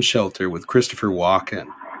bomb shelter with Christopher Walken,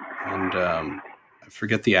 and I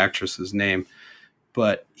forget the actress's name,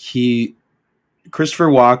 but Christopher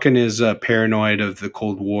Walken is paranoid of the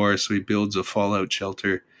Cold War, so he builds a fallout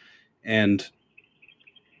shelter and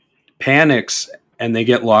panics, and they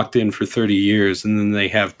get locked in for 30 years, and then they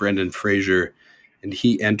have Brendan Fraser, and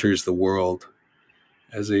he enters the world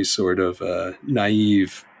as a sort of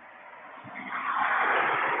naive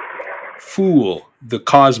fool, the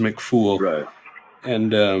cosmic fool. Right.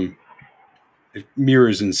 And it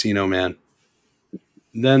mirrors Encino Man.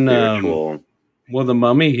 Then, Spiritual. well, The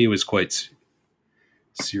Mummy, he was quite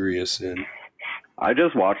serious in. I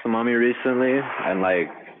just watched The Mummy recently, and like,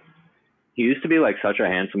 he used to be like such a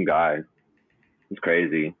handsome guy. It's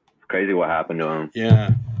crazy. It's crazy what happened to him.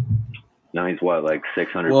 Yeah. Now he's what, like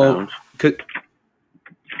 600 pounds?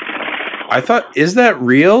 I thought, is that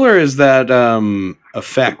real or is that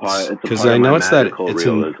effects? Because I know it's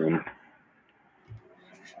realism.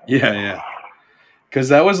 Yeah. Because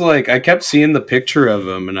that was like, I kept seeing the picture of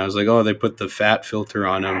him, and I was like, oh, they put the fat filter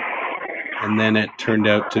on him. And then it turned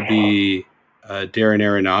out to be a Darren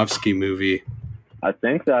Aronofsky movie. I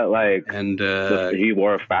think that like and he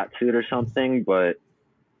wore a fat suit or something, but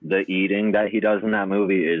the eating that he does in that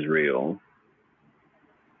movie is real.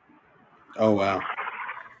 Oh wow!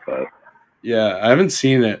 But yeah, I haven't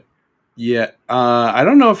seen it yet. I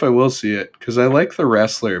don't know if I will see it because I like The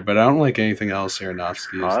Wrestler, but I don't like anything else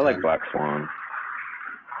Aronofsky has I like done. Black Swan.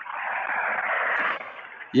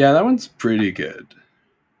 Yeah, that one's pretty good.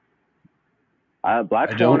 Black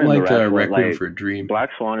I Swan don't like The Wrestler, Requiem like, for a Dream. Black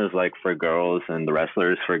Swan is like for girls and The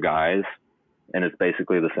Wrestler is for guys, and it's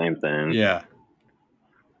basically the same thing. Yeah,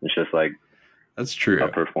 it's just like that's true. A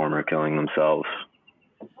performer killing themselves.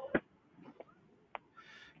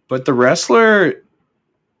 But The Wrestler,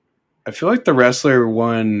 I feel like The Wrestler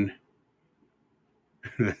won.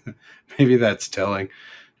 Maybe that's telling,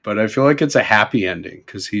 but I feel like it's a happy ending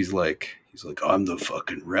because he's like, I'm the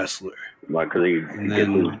fucking wrestler. Like, because he gets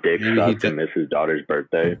his dick sucked and miss his daughter's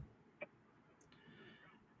birthday.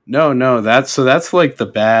 No, that's like the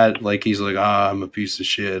bad, like he's like, I'm a piece of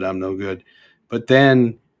shit, I'm no good. But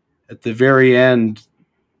then at the very end,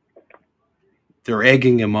 they're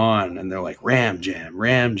egging him on and they're like, Ram Jam.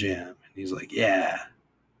 And he's like, yeah,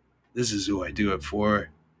 this is who I do it for.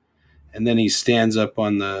 And then he stands up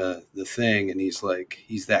on the thing and he's like,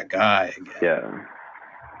 he's that guy again. Yeah.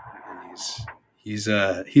 And he's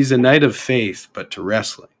a knight of faith, but to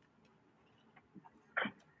wrestling.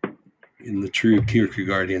 In the true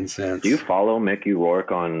Kierkegaardian sense. Do you follow Mickey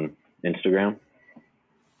Rourke on Instagram?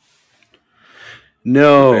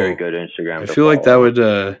 No. Very good Instagram. I feel like that would.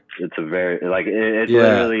 It's a very like it's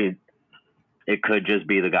literally. It could just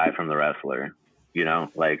be the guy from The Wrestler, you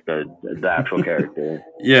know, like the actual character.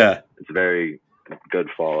 Yeah. It's a very good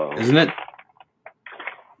follow, isn't it?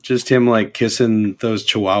 Just him like kissing those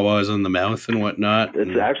chihuahuas on the mouth and whatnot.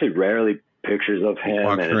 It's actually rarely pictures of him,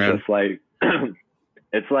 and it's just like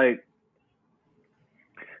it's like.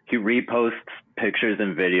 He reposts pictures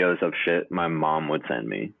and videos of shit my mom would send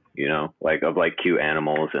me, you know, like of like cute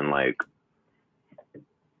animals and like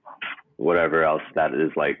whatever else that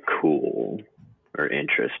is like cool or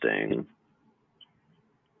interesting,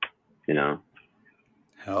 you know.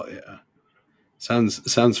 Hell yeah,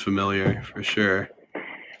 sounds familiar for sure.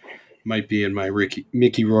 Might be in my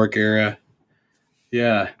Mickey Rourke era.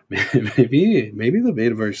 Yeah, maybe the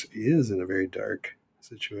Betaverse is in a very dark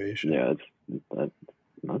situation. Yeah,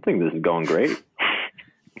 I think this is going great.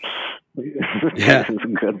 Yeah, it's a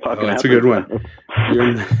good fucking. It's a good one.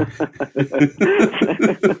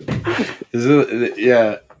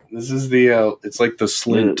 This is the. It's like the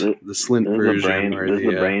Slint version. This is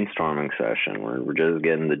the brainstorming session where we're just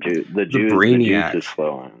getting the juice. The juice is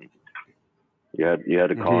flowing. You had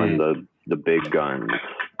to call in the big guns,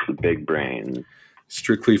 the big brain.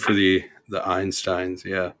 Strictly for the Einsteins,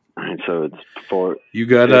 yeah. And so it's for you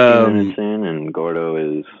got 50 minutes in, and Gordo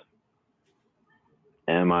is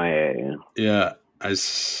MIA. Yeah, I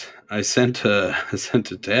sent a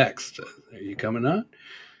text. Are you coming on?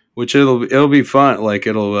 Which it'll be fun. Like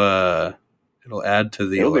it'll add to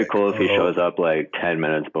the. It'll be cool if he shows up like 10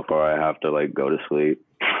 minutes before I have to like go to sleep.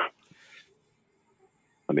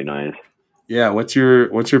 That'd be nice. Yeah, what's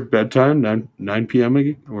your bedtime? 9 p.m.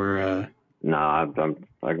 again or? Nah,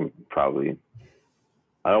 I can probably.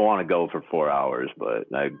 I don't want to go for 4 hours, but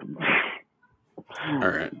all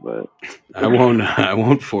right. But I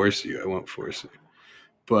won't force you.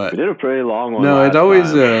 But we did a pretty long one. No, it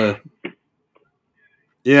always.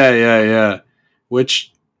 Yeah.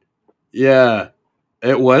 Which, yeah,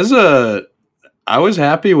 it was a. I was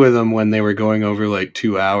happy with them when they were going over like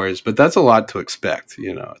 2 hours, but that's a lot to expect.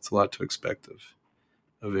 It's a lot to expect of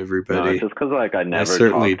No, it's everybody. just because like I I never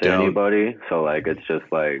certainly talk to don't. anybody, so like it's just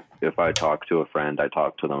like if I talk to a friend, I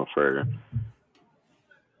talk to them for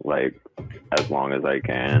like as long as I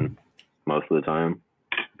can, most of the time.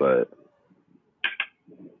 But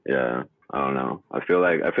yeah, I don't know. I feel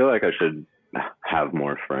like I should have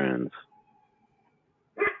more friends.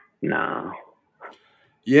 No, no.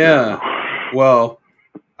 Yeah. Well,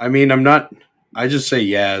 I mean, I'm not. I just say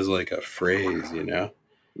yeah as like a phrase,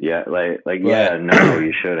 Yeah, like yeah, But no,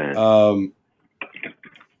 you shouldn't. um,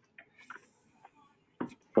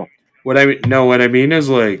 what I mean is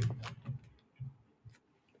like,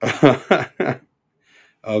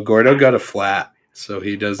 oh, Gordo got a flat, so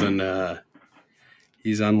he doesn't.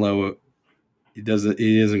 He's on low. He doesn't.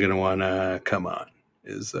 He isn't gonna want to come on.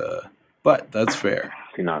 But that's fair.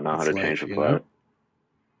 Do you not know how It's to change life, a flat?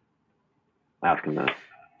 Ask him that.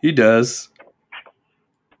 He does.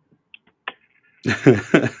 Where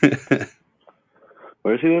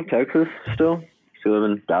does he live? Texas still? Does he live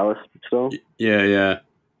in Dallas still? Yeah.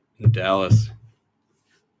 In Dallas.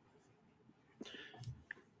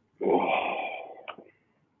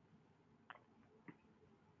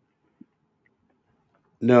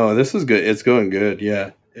 No, this is good. It's going good.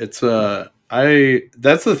 Yeah. It's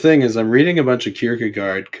that's the thing is I'm reading a bunch of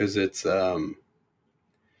Kierkegaard because it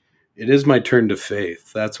is my turn to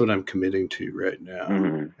faith. That's what I'm committing to right now.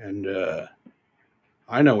 Mm-hmm. And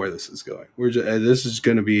I know where this is going. This is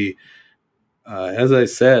going to be as I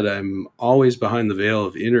said, I'm always behind the veil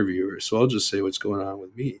of interviewers, so I'll just say what's going on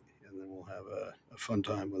with me, and then we'll have a fun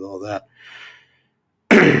time with all that.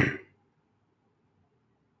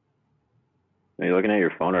 Are you looking at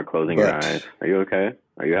your phone or closing your eyes? Are you okay?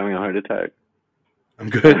 Are you having a heart attack? I'm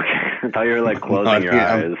good. I thought you were like closing your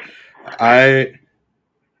eyes.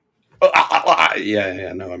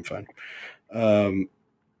 Yeah, no, I'm fine.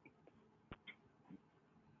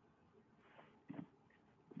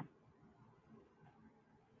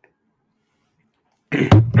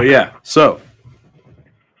 But yeah, so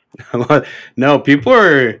no, people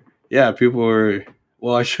are.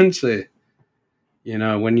 Well, I shouldn't say.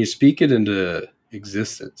 When you speak it into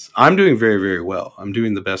existence, I'm doing very, very well. I'm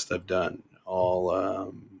doing the best I've done. Yeah,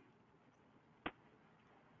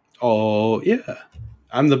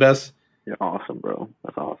 I'm the best. You're awesome, bro.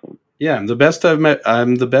 That's awesome. Yeah, I'm the best I've met.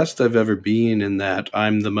 I'm the best I've ever been in that.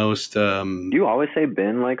 I'm the most. Do you always say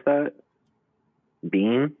 "been" like that?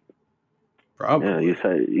 Bean? Probably. Yeah, you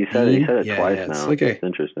said it twice now. It's like It's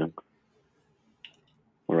interesting.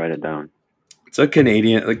 We'll write it down. It's a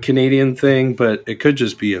Canadian thing, but it could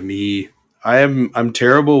just be a me. I'm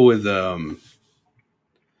terrible with I'm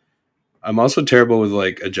also terrible with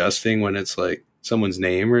like adjusting when it's like someone's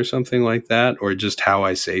name or something like that, or just how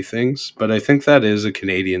I say things. But I think that is a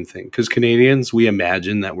Canadian thing because Canadians, we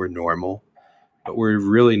imagine that we're normal, but we're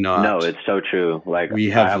really not. No, it's so true. Like I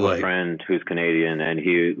have a friend who's Canadian, and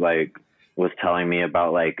he like was telling me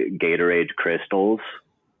about like Gatorade crystals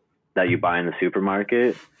that you buy in the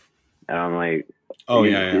supermarket, and I'm like, oh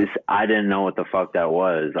yeah. I didn't know what the fuck that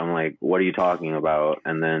was. I'm like, what are you talking about?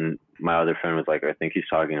 And then my other friend was like, I think he's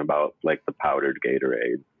talking about like the powdered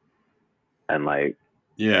Gatorade, and like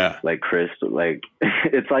crystal, like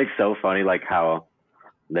it's like so funny, like how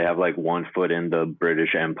they have like one foot in the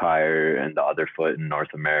British Empire and the other foot in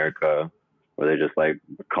North America, where they just like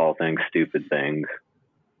call things stupid things.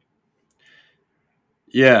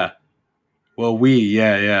 Yeah. Well,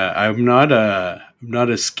 I'm not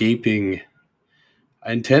escaping.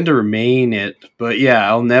 I intend to remain it, but yeah,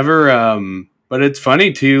 I'll never. But it's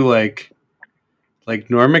funny too, like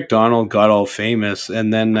Norm Macdonald got all famous,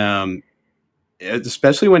 and then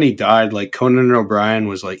especially when he died, like Conan O'Brien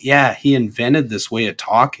was like, yeah, he invented this way of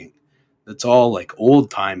talking that's all like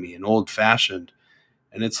old timey and old fashioned.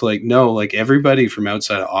 And it's like, no, like everybody from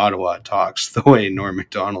outside of Ottawa talks the way Norm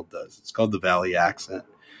Macdonald does. It's called the Valley accent.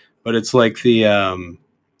 But it's like the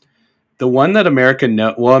one that America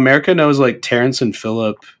knows like Terrence and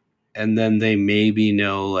Phillip, and then they maybe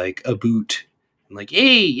know like a boot and like,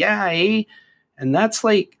 hey, yeah, hey. And that's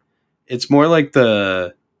like it's more like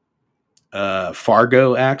the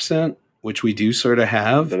Fargo accent, which we do sort of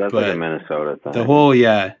have. But that's like a Minnesota thing. The whole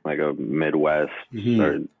like a Midwest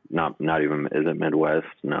or not even, is it Midwest?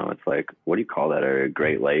 No, it's like, what do you call that area?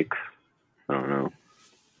 Great Lakes? I don't know.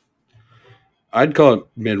 I'd call it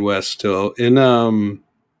Midwest still. In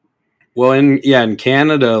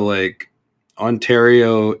Canada, like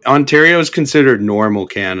Ontario is considered normal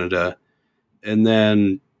Canada, and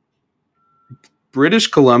then British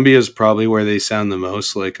Columbia is probably where they sound the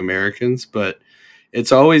most like Americans, but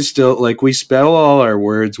it's always still like we spell all our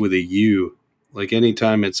words with a U. Like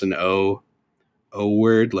anytime it's an O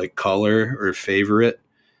word like color or favorite,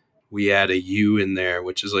 we add a U in there,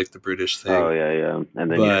 which is like the British thing. Oh yeah.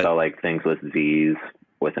 And then you spell like things with Z's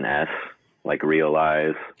with an S, like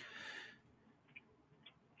realize.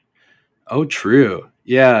 Oh, true.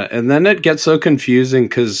 Yeah, and then it gets so confusing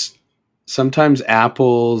because sometimes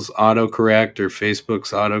Apple's autocorrect or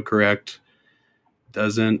Facebook's autocorrect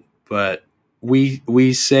doesn't, but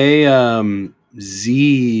we say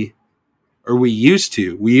Z, or we used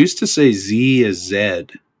to say Z as Z,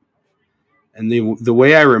 and the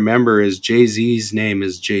way I remember is Jay-Z's name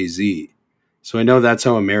is Jay-Z, so I know that's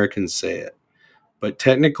how Americans say it, but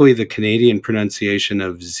technically the Canadian pronunciation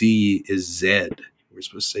of Z is Z. We're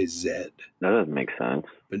supposed to say Z. That doesn't make sense.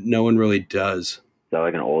 But no one really does. Is that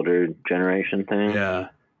like an older generation thing? Yeah.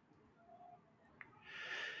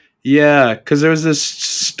 Yeah, because there was this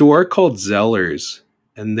store called Zellers,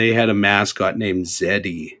 and they had a mascot named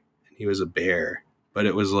Zeddy, and he was a bear. But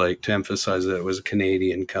it was like to emphasize that it was a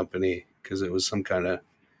Canadian company because it was some kind of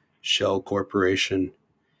shell corporation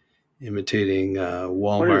imitating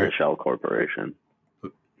Walmart. What is a shell corporation?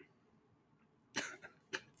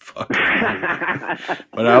 Fuck.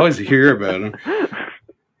 But I always hear about them.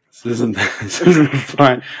 This isn't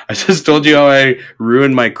fine. I just told you how I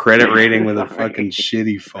ruined my credit rating with a fucking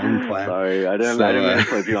shitty phone plan. Sorry, I didn't mean to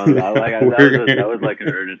put you on that. Like, that was like an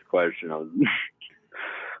earnest question. I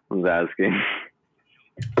was asking.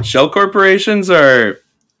 Shell corporations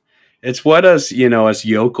it's what us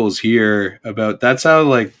yokels hear about. That's how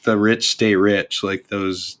like the rich stay rich, like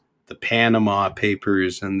the Panama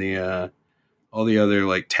Papers and the all the other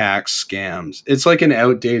like tax scams. It's like an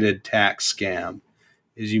outdated tax scam.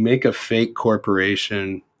 Is you make a fake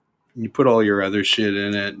corporation, you put all your other shit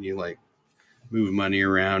in it, and you like move money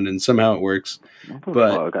around, and somehow it works.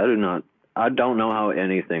 But fuck? I don't know how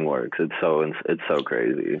anything works. It's so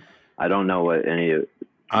crazy. I don't know what you're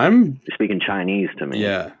speaking Chinese to me.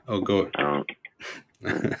 Yeah. Oh, go.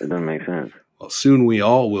 It doesn't make sense. Well, soon we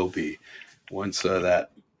all will be. Once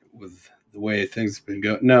that with the way things have been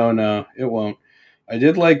going. No, it won't. I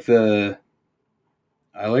did like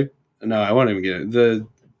no, I won't even get it.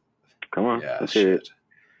 Come on. Yeah, shit.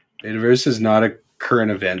 Betaverse is not a current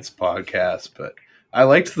events podcast, but I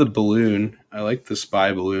liked the balloon. I liked the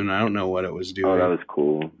spy balloon. I don't know what it was doing. Oh, that was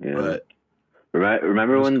cool. Yeah. But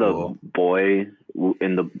remember when the boy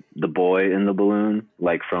in the balloon,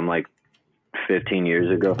 like from like 15 years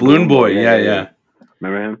ago? Balloon Boy, yeah.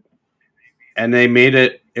 Remember him? And they made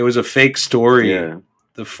it. It was a fake story. Yeah.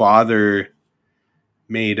 The father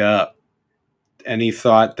made up, and he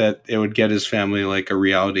thought that it would get his family like a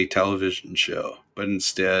reality television show, but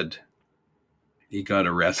instead he got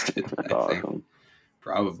arrested. That's I think. awesome.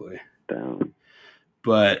 Probably. Damn.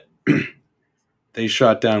 But they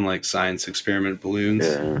shot down like science experiment balloons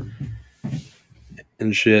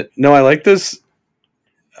and shit. No, I like this.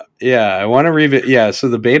 Yeah, I want to revisit. Yeah, so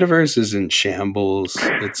the Betaverse is in shambles.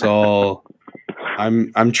 It's all.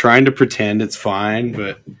 I'm trying to pretend it's fine,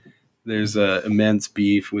 but there's a immense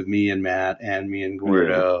beef with me and Matt and me and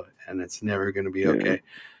Gordo, and it's never going to be okay. Yeah.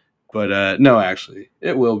 But no, actually,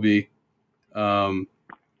 it will be. But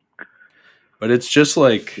it's just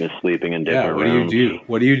like you're sleeping in different rooms.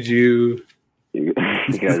 What do you do? You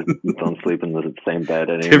guys don't sleep in the same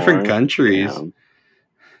bed anymore. Different countries.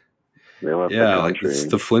 Yeah, like it's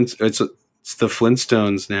the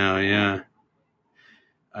Flintstones now. Yeah,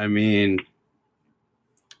 I mean,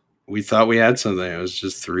 we thought we had something. It was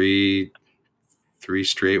just three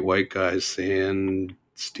straight white guys saying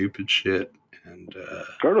stupid shit. And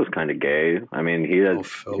Gordo's kind of gay. I mean, he has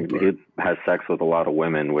sex with a lot of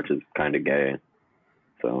women, which is kind of gay.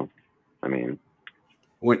 So, I mean,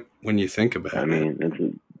 when you think about it, I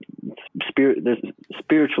mean, there's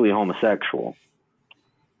spiritually homosexual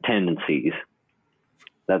tendencies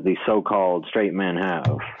that the so-called straight men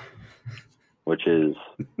have, which is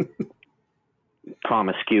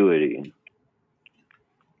promiscuity.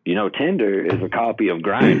 You know, Tinder is a copy of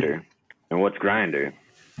Grindr, and what's Grindr?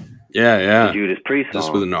 Yeah. The Judas Priest song,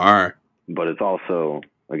 just with an R. But it's also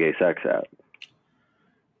a gay sex app.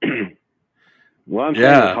 What I'm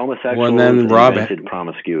saying is homosexuals invented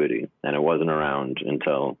promiscuity, and it wasn't around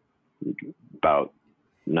until about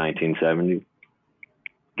 1970,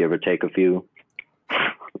 give or take a few.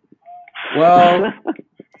 Well,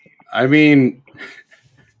 I mean,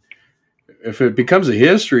 if it becomes a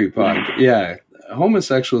history podcast, yeah,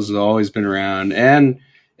 homosexuals have always been around, and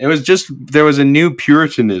it was just there was a new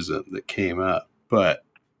Puritanism that came up, but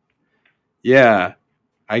yeah,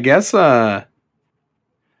 I guess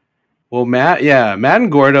Well, Matt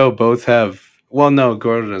and Gordo both have. Well, no,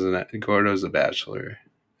 Gordo doesn't. Gordo's a bachelor,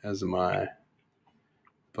 as am I.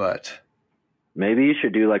 But Maybe you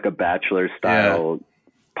should do like a Bachelor style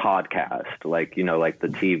podcast, like like the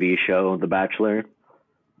TV show The Bachelor,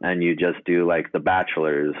 and you just do like The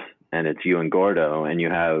Bachelors, and it's you and Gordo, and you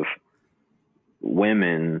have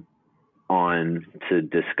women on to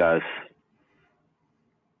discuss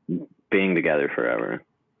being together forever.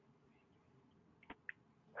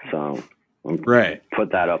 So right,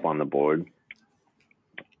 put that up on the board.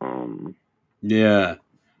 Yeah,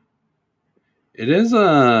 it is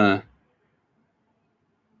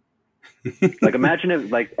like imagine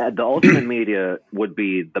if like the ultimate media would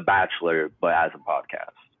be The Bachelor, but as a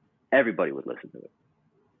podcast. Everybody would listen to it.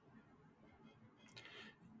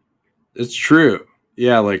 It's true.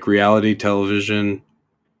 Yeah, like reality television.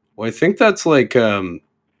 Well, I think that's like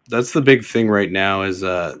that's the big thing right now is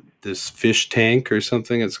this fish tank or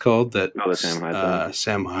something it's called that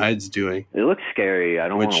Sam Hyde's doing. It looks scary. I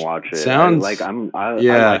don't want to watch it. Sounds I like Sam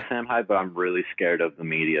Hyde, but I'm really scared of the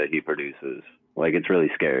media he produces. Like it's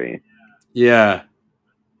really scary. Yeah.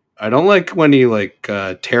 I don't like when he like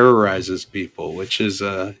terrorizes people, which is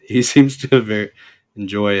he seems to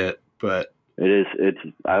enjoy it, but I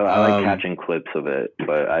like catching clips of it,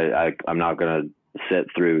 but I'm not gonna sit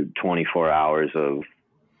through 24 hours of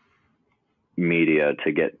media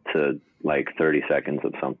to get to like 30 seconds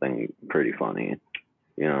of something pretty funny,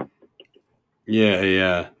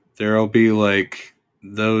 Yeah. There'll be like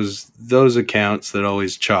those accounts that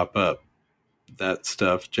always chop up that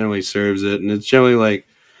stuff. Generally serves it, and it's generally like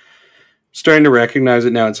starting to recognize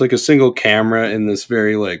it now. It's like a single camera in this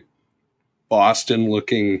very like Boston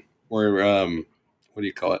looking, or what do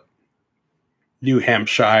you call it? New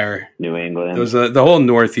Hampshire, New England. Those the whole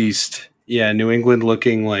Northeast, New England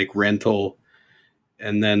looking like rental,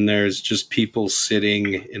 and then there's just people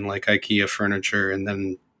sitting in like IKEA furniture, and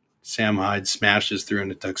then Sam Hyde smashes through in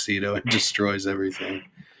a tuxedo and destroys everything,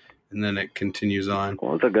 and then it continues on.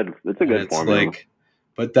 Well, it's a good formula. Like,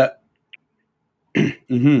 but that,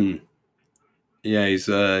 yeah, he's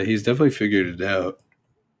definitely figured it out,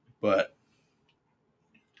 but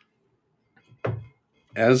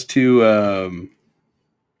as to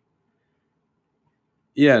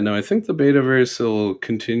I think the Betaverse will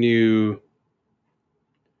continue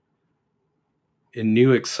in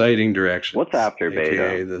new exciting directions. What's after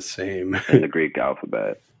beta? The same in the Greek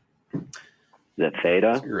alphabet. Is it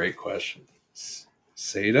theta? That's a great question.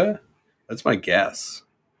 Theta? That's my guess.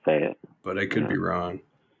 Say it. But I could be wrong.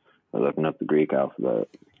 I'm looking up the Greek alphabet.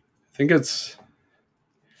 I think it's...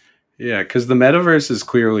 Yeah, because the metaverse is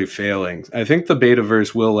clearly failing. I think the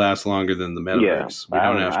betaverse will last longer than the metaverse.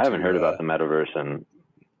 Yeah, I haven't heard about the metaverse in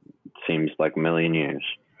seems like a million years.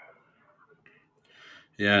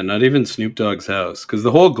 Yeah, not even Snoop Dogg's house, because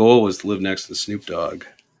the whole goal was to live next to Snoop Dogg,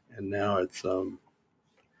 and now it's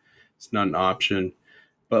not an option.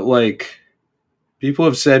 But like, people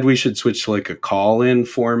have said we should switch to like a call-in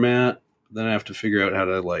format. Then I have to figure out how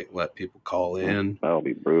to like let people call in. That'll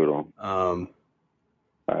be brutal. All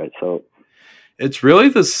right, so it's really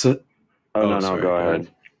the. No, go ahead.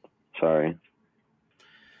 Sorry.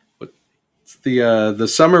 It's the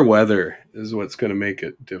summer weather is what's going to make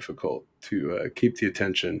it difficult to keep the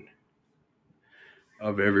attention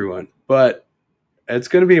of everyone. But it's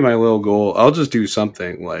going to be my little goal. I'll just do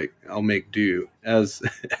something like I'll make do as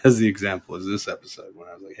the example is this episode when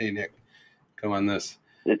I was like, "Hey Nick, come on this."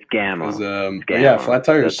 It's gamma. It's gamma. Yeah, flat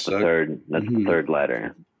tires. That's the third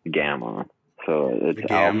letter, gamma. So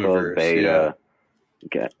it's alpha, beta.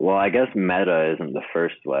 Yeah. Well, I guess meta isn't the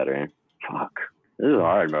first letter. Fuck, this is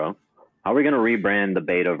hard, bro. How are we gonna rebrand the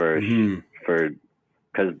Betaverse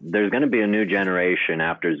because there's gonna be a new generation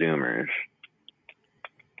after Zoomers.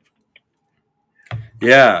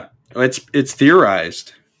 Yeah, it's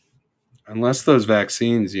theorized. Unless those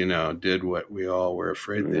vaccines, did what we all were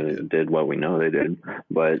afraid they did. Did what we know they did.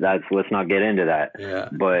 But let's not get into that. Yeah.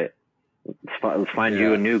 But let's find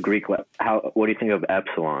you a new Greek. What do you think of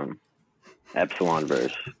Epsilon?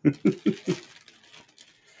 Epsilonverse.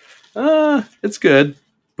 It's good.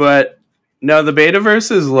 But no, the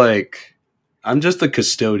Betaverse is like, I'm just the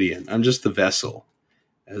custodian. I'm just the vessel,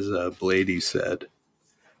 as Blady said.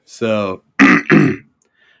 So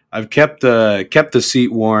I've kept the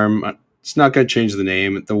seat warm. It's not going to change the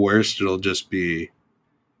name. At the worst, it'll just be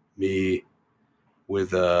me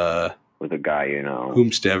with a guy,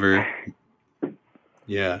 whomstever.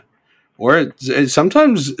 Yeah, or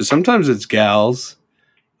sometimes it's gals.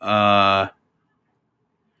 Yeah,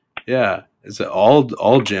 it's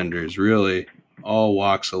all genders, really, all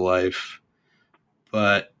walks of life.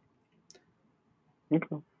 But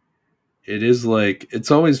it is like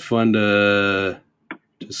it's always fun to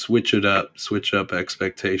switch up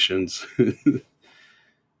expectations.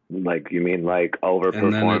 Like, you mean like And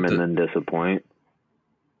overperform and then disappoint?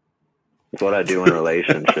 That's what I do in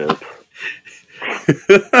relationships.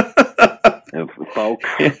 And folks,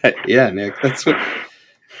 yeah, Nick, that's what.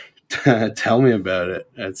 Tell me about it.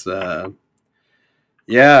 That's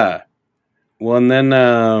yeah. Well, and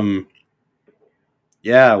then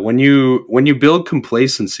yeah, when you build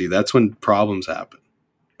complacency, that's when problems happen.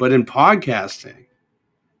 But in podcasting,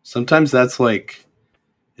 sometimes that's like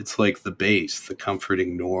it's like the base, the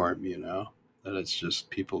comforting norm, you know? That it's just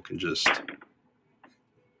people can just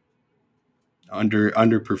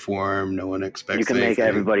underperform, no one expects you can make anything.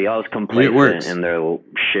 everybody else It complacent works. in their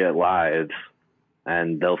shit lives,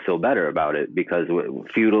 and they'll feel better about it because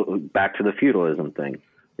back to the feudalism thing.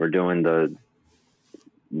 We're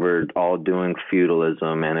all doing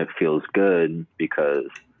feudalism, and it feels good because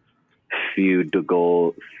feels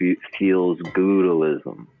goodalism.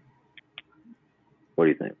 What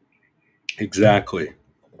do you think? Exactly.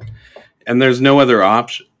 And there's no other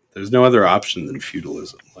option. There's no other option than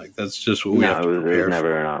feudalism. Like that's just what we have to prepare it was never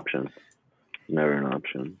for. an option. Never an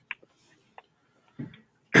option.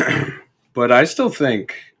 But I still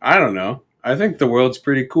think, I don't know. I think the world's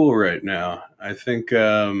pretty cool right now. I think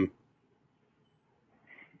can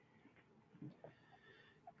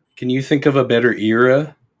you think of a better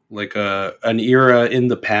era? Like an era in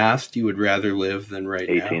the past you would rather live than right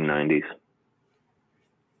 1890s. now?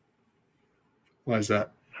 Why is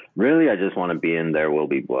that? Really, I just want to be in There Will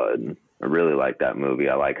Be Blood. I really like that movie.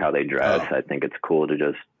 I like how they dress. I think it's cool to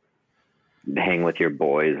just hang with your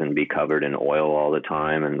boys and be covered in oil all the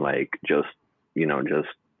time and like just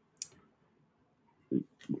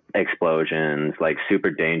explosions, like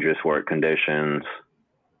super dangerous work conditions.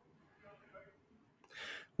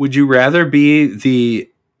 Would you rather be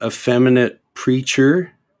the effeminate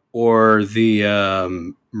preacher or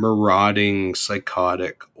the marauding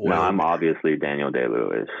psychotic oil? No, I'm obviously Daniel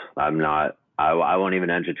Day-Lewis. I'm not. I won't even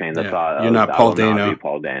entertain the thought. You're not Paul Dano. I will not be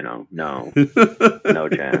Paul Dano. No, no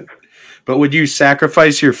chance. But would you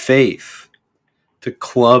sacrifice your faith to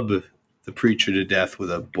club the preacher to death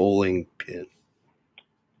with a bowling pin?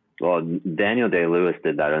 Well, Daniel Day-Lewis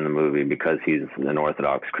did that in the movie because he's an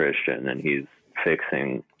Orthodox Christian and he's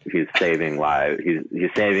saving lives.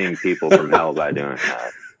 He's saving people from hell by doing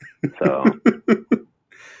that. So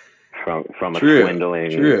from a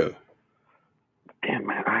swindling. True. Damn,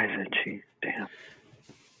 my eyes itchy. Damn.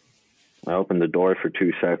 I opened the door for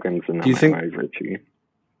 2 seconds and now my eyes itchy. I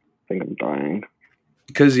think I'm dying.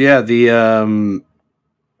 Because do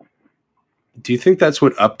you think that's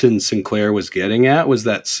what Upton Sinclair was getting at? Was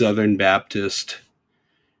that Southern Baptist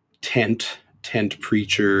tent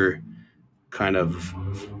preacher kind of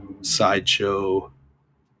sideshow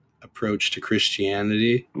approach to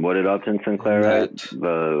Christianity? What did Upton Sinclair write?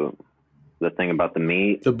 The thing about the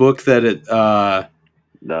meat? The book that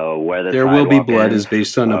There Will Be Blood is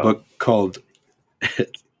based on a book called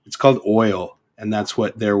it's called Oil, and that's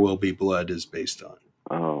what There Will Be Blood is based on.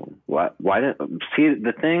 Oh, why didn't see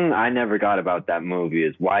the thing I never got about that movie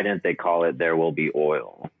is why didn't they call it There Will Be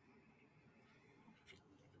Oil?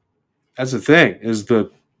 That's the thing, is the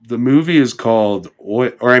movie is called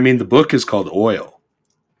Oil, or I mean the book is called Oil.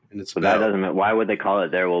 And it's but that doesn't mean, why would they call it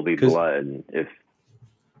There Will Be Blood if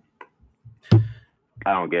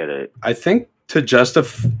I don't get it. I think I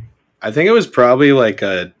think it was probably like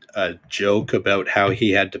a joke about how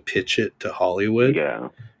he had to pitch it to Hollywood. Yeah.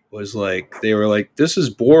 Was like, they were like, this is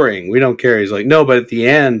boring. We don't care. He's like, no, but at the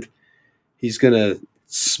end, he's going to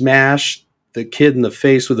smash the kid in the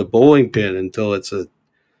face with a bowling pin until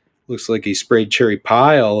looks like he sprayed cherry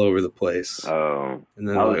pie all over the place. Oh. And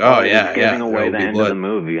then like, oh, yeah. Giving away the end of the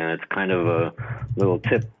movie, and it's kind of a little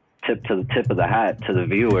tip to the tip of the hat to the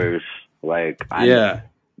viewers. Like,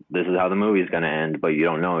 this is how the movie's going to end, but you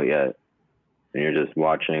don't know it yet. And you're just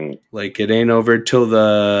watching. Like, it ain't over till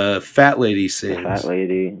the fat lady sings. The fat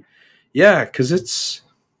lady? Yeah, because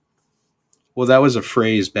well, that was a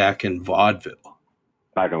phrase back in vaudeville.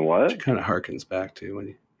 Back in what? Which kind of harkens back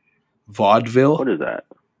to vaudeville. What is that?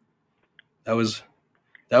 That was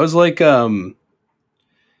like,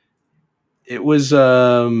 it was,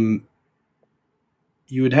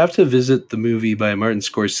 you would have to visit the movie by Martin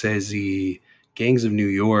Scorsese, Gangs of New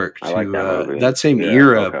York, to I like that movie. That same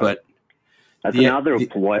era, okay. But that's another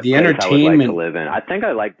place entertainment I would like to live in. I think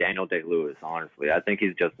I like Daniel Day-Lewis, honestly. I think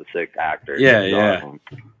he's just a sick actor. Yeah.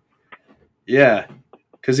 Yeah,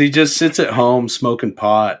 because he just sits at home smoking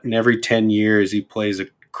pot, and every 10 years he plays a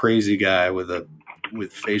crazy guy with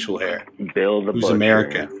facial hair. Bill the who's Butcher.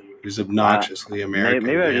 American, who's obnoxiously American.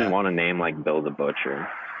 Maybe I just want a name like Bill the Butcher.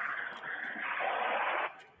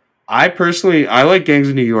 I personally, I like Gangs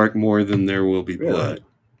of New York more than There Will Be Really? Blood.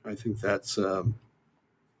 I think that's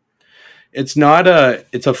it's not a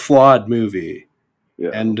it's a flawed movie,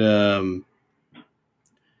 Yeah. and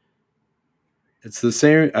it's the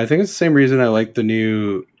same. I think it's the same reason I like the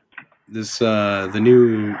new the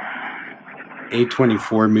new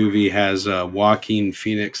A24 movie has Joaquin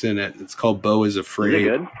Phoenix in it. It's called Beau is Is it Afraid,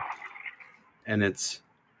 good? and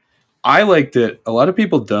I liked it. A lot of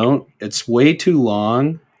people don't. It's way too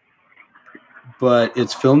long, but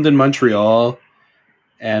it's filmed in Montreal,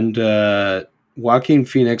 and Joaquin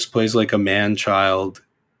Phoenix plays like a man child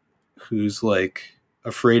who's like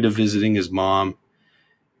afraid of visiting his mom,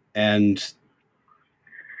 and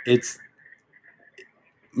it's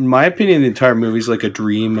in my opinion the entire movie's like a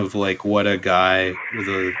dream of like what a guy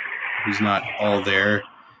who's not all there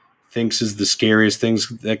thinks is the scariest things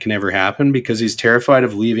that can ever happen, because he's terrified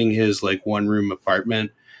of leaving his like one room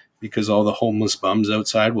apartment because all the homeless bums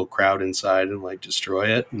outside will crowd inside and like destroy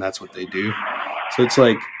it, and that's what they do. So it's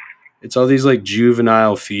like it's all these like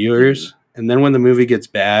juvenile fears. And then when the movie gets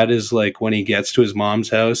bad is like when he gets to his mom's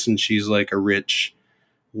house and she's like a rich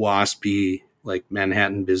waspy like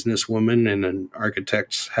Manhattan businesswoman in an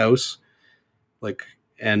architect's house, like,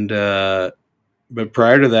 and but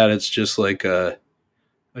prior to that it's just like a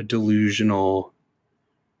delusional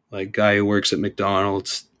like guy who works at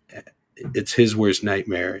McDonald's. It's his worst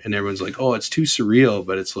nightmare, and everyone's like, "Oh, it's too surreal,"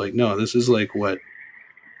 but it's like, no, this is like what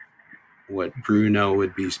Bruno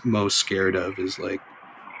would be most scared of is like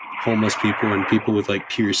homeless people and people with like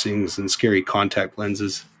piercings and scary contact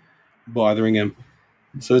lenses bothering him.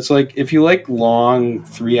 So it's like if you like long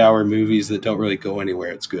 3-hour movies that don't really go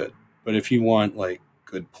anywhere, it's good. But if you want like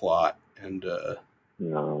good plot and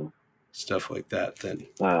No. stuff like that, then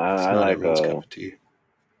I, it's I not like everyone's cup of tea.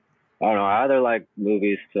 I don't know. I either like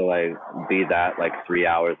movies to like be that like 3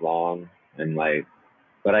 hours long and like,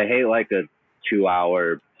 but I hate like a 2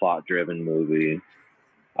 hour plot driven movie.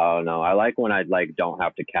 I don't know. I like when I like don't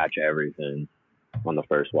have to catch everything on the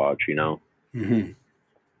first watch. You know. Mm-hmm.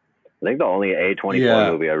 I think the only A24 Yeah.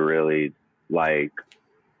 movie I really like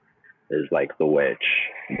is like The Witch,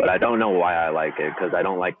 but I don't know why I like it because I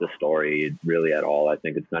don't like the story really at all. I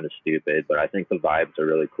think it's kind of stupid, but I think the vibes are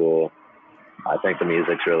really cool. I think the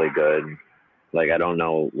music's really good. Like I don't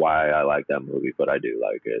know why I like that movie, but I do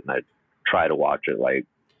like it, and I try to watch it like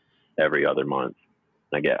every other month.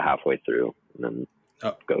 I get halfway through and then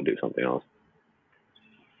go do something else.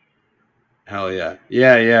 Hell yeah.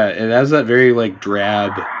 Yeah. It has that very like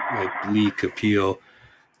drab, like bleak appeal.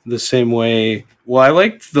 The same way. Well, I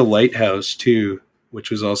liked The Lighthouse too,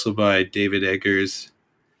 which was also by David Eggers.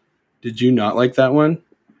 Did you not like that one?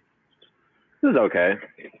 It was okay.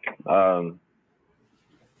 I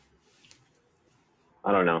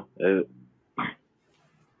don't know. It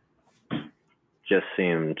just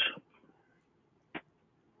seemed.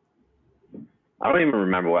 I don't even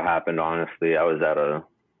remember what happened. Honestly, I was at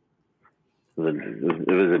it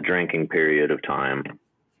was a drinking period of time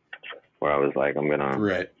where I was like, I'm gonna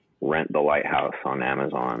rent The Lighthouse on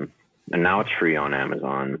Amazon, and now it's free on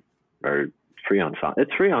Amazon or free on some.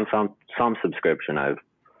 It's free on some subscription I've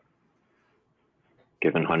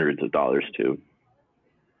given hundreds of dollars to.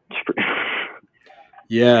 It's free.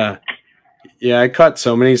 Yeah. I caught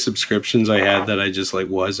so many subscriptions I had that I just like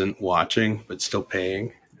wasn't watching but still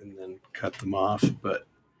paying, and then cut them off. But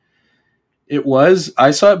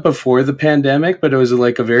I saw it before the pandemic, but it was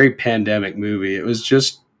like a very pandemic movie. It was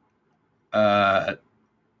just uh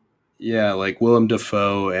like Willem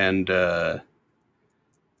Dafoe and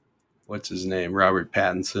what's his name? Robert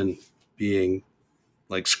Pattinson being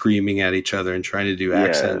like screaming at each other and trying to do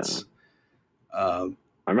accents. I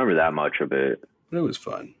remember that much of it. But it was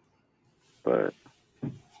fun. But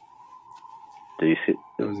did you see?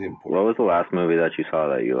 That was the important. What was the last movie that you saw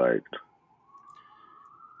that you liked?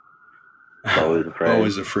 Beau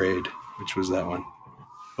is Afraid, which was that one.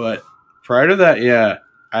 But prior to that, yeah,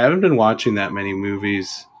 I haven't been watching that many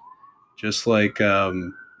movies. Just like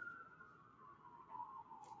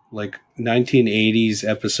 1980s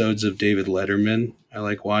episodes of David Letterman, I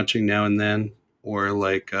like watching now and then, or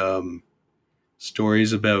like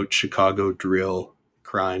stories about Chicago drill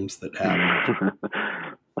crimes that happen.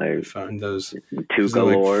 I find those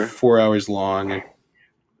Galore. Like 4 hours long. And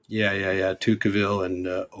yeah. Tukaville and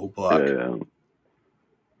O'Block.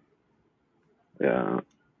 Yeah.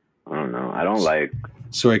 I don't know. I don't like.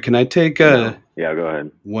 Sorry, can I take yeah, go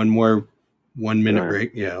ahead. One more 1 minute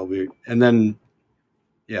break? Yeah, and then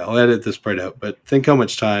I'll edit this part out. But think how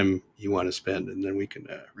much time you want to spend, and then we can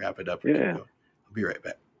wrap it up. Yeah. I'll be right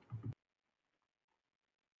back.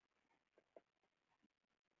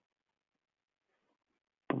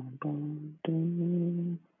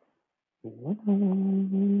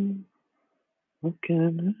 Looking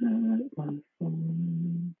at my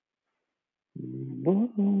phone.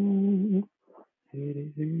 Whoa.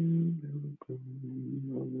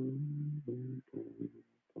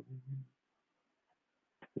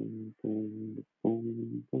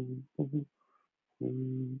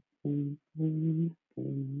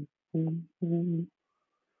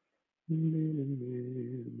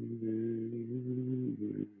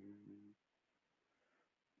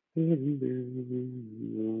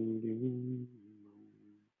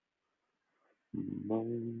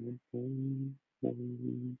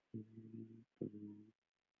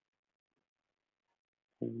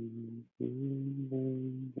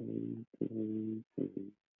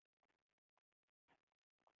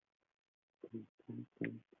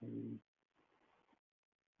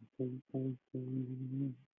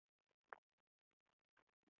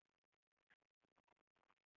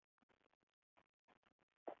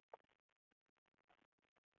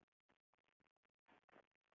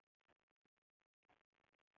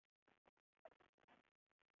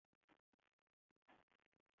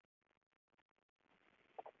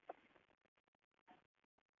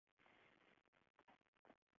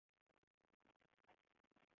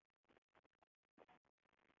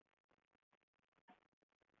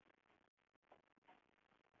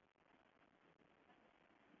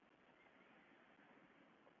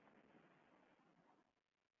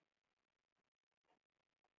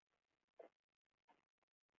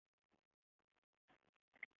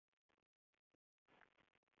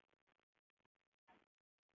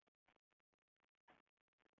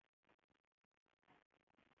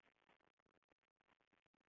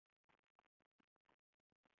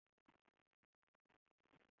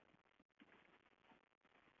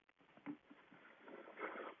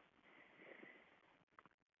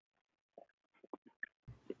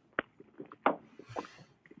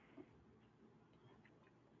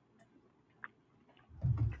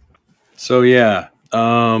 So yeah,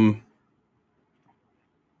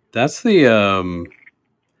 that's the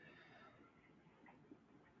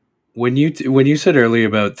when you said earlier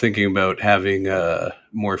about thinking about having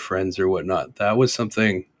more friends or whatnot. That was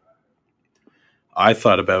something I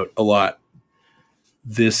thought about a lot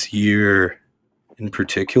this year in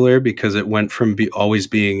particular because it went from always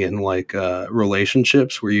being in like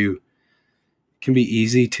relationships where you can be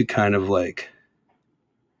easy to kind of like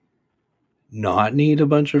not need a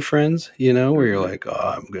bunch of friends, you know, where you're like,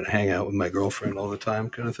 oh, I'm going to hang out with my girlfriend all the time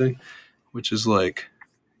kind of thing, which is like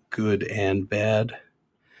good and bad.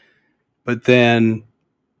 But then,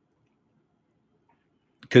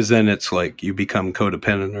 because then it's like you become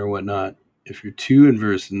codependent or whatnot if you're too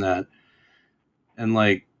inverse in that. And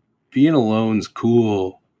like being alone's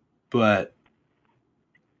cool, but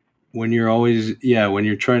when you're always, yeah, when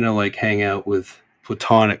you're trying to like hang out with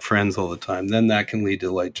platonic friends all the time, then that can lead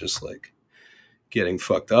to like just like getting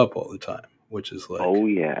fucked up all the time, which is like, Oh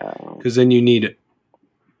yeah. because then you need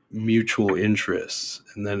mutual interests.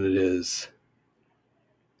 And then it is,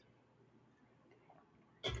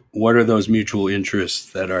 what are those mutual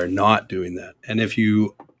interests that are not doing that? And if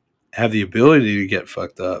you have the ability to get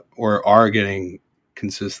fucked up or are getting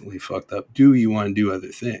consistently fucked up, do you want to do other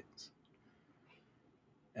things?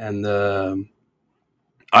 And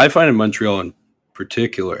I find in Montreal in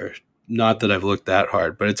particular, not that I've looked that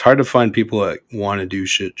hard, but it's hard to find people that want to do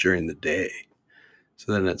shit during the day.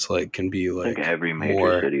 So then it's like, can be I think like every major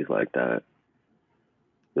more. city's like that.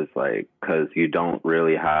 It's like, because you don't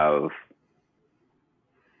really have,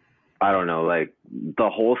 I don't know, like the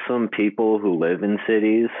wholesome people who live in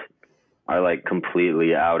cities are like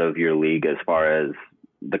completely out of your league as far as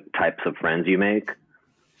the types of friends you make.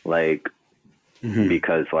 Like, Mhm.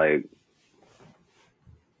 because like,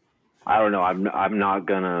 I don't know, I'm not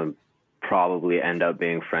gonna probably end up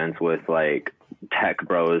being friends with like tech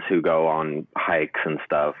bros who go on hikes and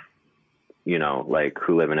stuff, you know, like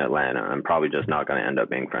who live in Atlanta. I'm probably just not gonna end up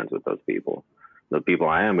being friends with those people. The people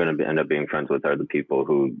I am gonna end up being friends with are the people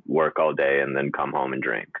who work all day and then come home and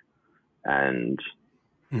drink. And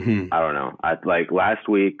Mhm. I don't know. I like last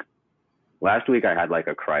week I had like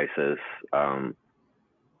a crisis.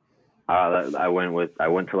 I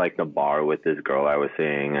went to like the bar with this girl I was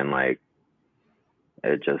seeing, and like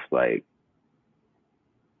it just like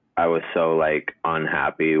I was so like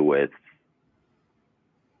unhappy with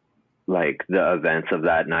like the events of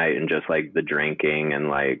that night and just like the drinking, and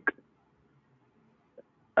like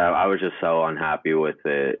I was just so unhappy with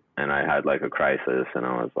it, and I had like a crisis, and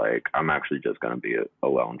I was like, I'm actually just gonna be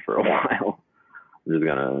alone for a while. I'm just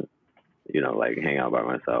gonna, you know, like hang out by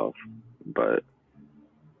myself. But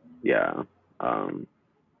yeah, um,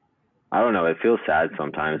 I don't know. It feels sad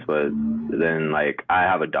sometimes, but then like I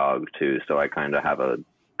have a dog too, so I kind of have a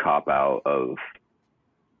cop out of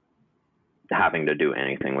having to do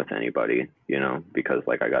anything with anybody, because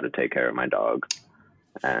like I got to take care of my dog.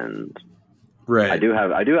 And I Right. do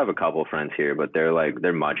have a couple friends here, but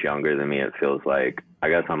they're much younger than me. It feels like I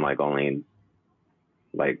guess I'm like only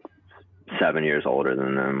like 7 years older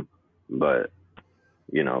than them, but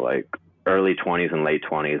like early 20s and late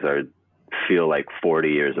 20s are feel like 40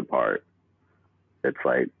 years apart. It's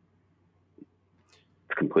like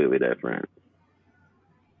it's completely different.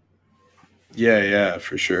 Yeah,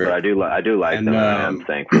 for But sure. I do like And them, and I am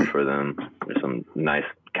thankful for them. There's some nice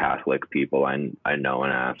Catholic people I know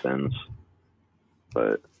in Athens,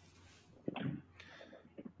 but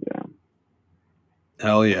yeah.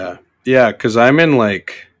 hell yeah. Yeah, cuz I'm in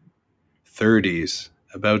like 30s,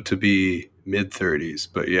 about to be mid 30s,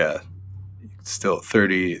 but yeah, still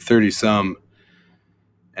 30 some.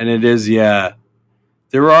 And it is, yeah.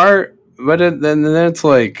 There are, but then it's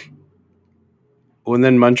like, well,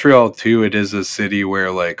 then Montreal too, it is a city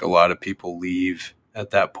where like a lot of people leave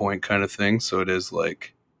at that point kind of thing. So it is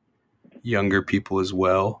like younger people as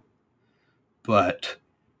well. But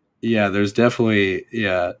yeah, there's definitely,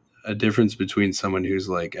 yeah, a difference between someone who's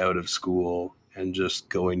like out of school and just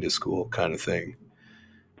going to school kind of thing.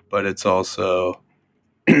 But it's also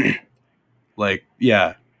like,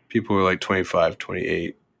 yeah, people who are like 25,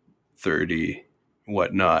 28, 30,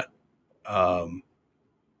 whatnot. Um,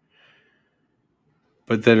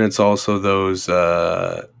 but then it's also those,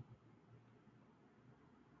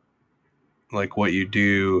 like what you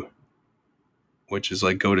do, which is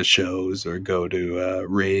like go to shows or go to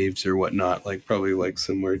raves or whatnot, like probably like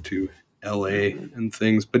similar to LA Mhm. and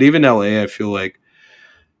things. But even LA, I feel like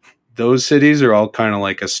those cities are all kind of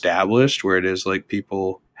like established where it is like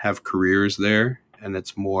people have careers there, and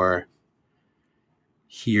it's more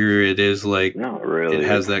here it is like Not it really.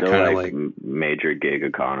 has It's that still kind of like like major gig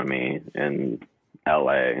economy in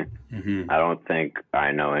LA. mm-hmm. I don't think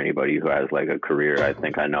I know anybody who has like a career. I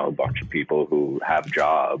think I know a bunch of people who have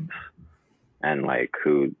jobs and like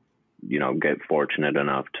who, get fortunate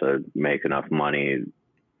enough to make enough money,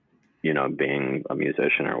 being a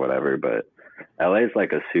musician or whatever. But LA is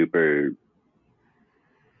like a super.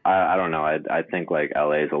 I don't know. I think like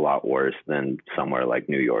LA is a lot worse than somewhere like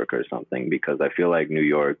New York or something, because I feel like New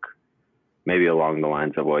York, maybe along the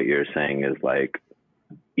lines of what you're saying, is like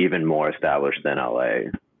even more established than LA,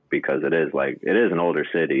 because it is an older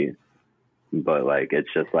city, but like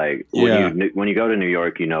it's just like Yeah. when you go to New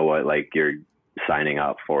York, you know what like you're signing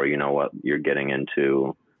up for, you know what you're getting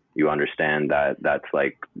into. You understand that that's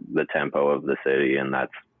like the tempo of the city, and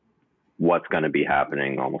that's what's going to be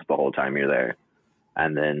happening almost the whole time you're there.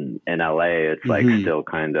 And then in LA, it's like Mm-hmm. still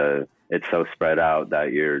kind of, it's so spread out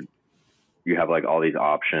that you have like all these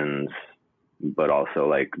options, but also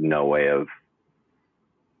like no way of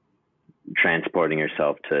transporting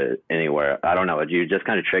yourself to anywhere. I don't know. You just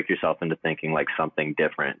kind of trick yourself into thinking like something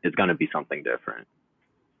different. It's going to be something different.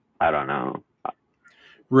 I don't know.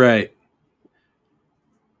 Right.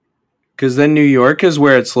 Because then New York is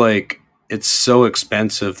where it's like it's so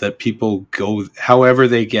expensive that people go however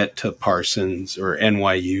they get to Parsons or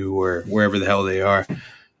NYU or wherever the hell they are.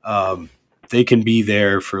 They can be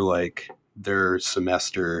there for like their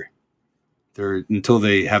semester, their until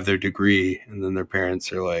they have their degree, and then their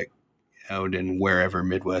parents are like out in wherever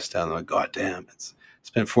Midwest town. They're like, God damn, it's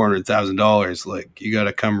spent $400,000. Like you got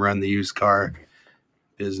to come run the used car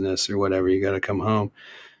business or whatever. You got to come home.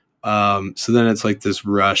 So then it's like this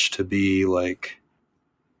rush to be like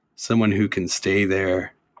someone who can stay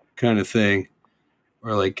there kind of thing,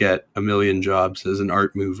 or like get a million jobs as an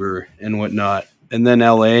art mover and whatnot. And then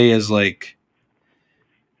LA is like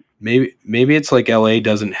maybe it's like LA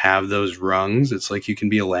doesn't have those rungs. It's like you can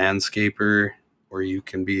be a landscaper or you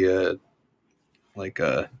can be a like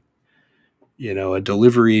a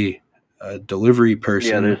a delivery Yeah,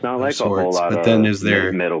 person there's not of like a whole sorts. lot But then of is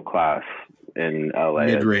there middle class in LA,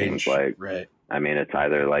 mid it seems range, like. right? I mean, it's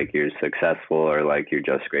either like you're successful or like you're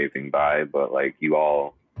just scraping by, but like you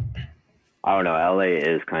all, I don't know, LA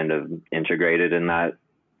is kind of integrated in that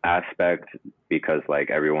aspect, because like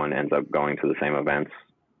everyone ends up going to the same events,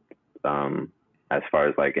 um, as far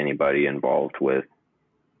as like anybody involved with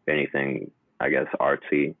anything, I guess,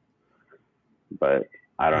 artsy. But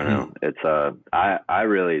I don't Mm-hmm. know. It's I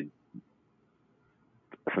really,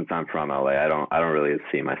 since I'm from LA, I don't really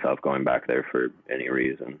see myself going back there for any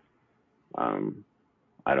reason. Um,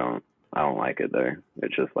 I don't I don't like it there.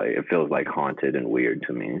 It's just like it feels like haunted and weird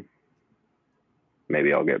to me.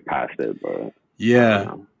 Maybe I'll get past it, but I don't Yeah,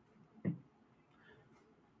 know.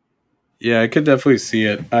 yeah, I could definitely see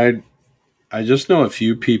it. I I just know a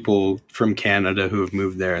few people from Canada who have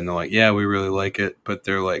moved there, and they're like, "Yeah, we really like it," but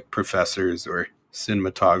they're like professors or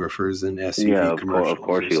cinematographers in Yeah, SUV of commercials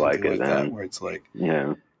course or you like something it like that, then. where it's like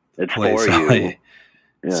Yeah. the It's for place, you.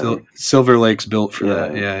 Yeah. Silver Lake's built for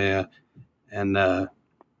that. Yeah. Yeah, yeah, and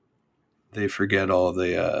they forget all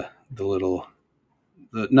the little,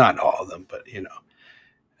 not all of them, but an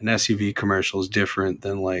SUV commercial is different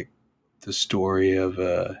than like the story of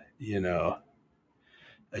a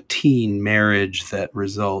teen marriage that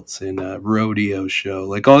results in a rodeo show.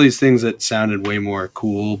 Like all these things that sounded way more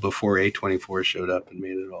cool before A24 showed up and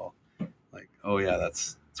made it all like, oh yeah,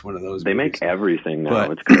 that's one of those They make movies. everything now.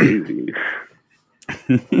 But It's crazy.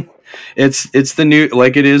 it's the new,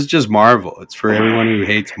 like, it is just Marvel. It's for everyone who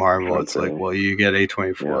hates Marvel. It's like, Okay. well, you get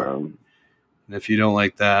A24. Yeah. And if you don't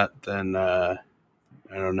like that, then I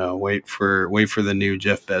don't know, wait for the new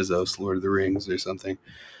Jeff Bezos Lord of the Rings or something.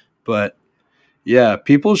 But yeah,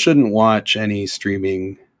 people shouldn't watch any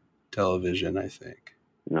streaming television, I think.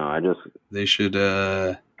 No, They should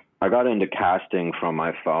I got into casting from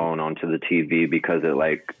my phone onto the TV because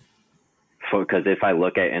because if I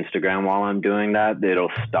look at Instagram while I'm doing that,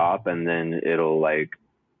 it'll stop and then it'll like,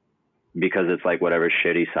 because it's like whatever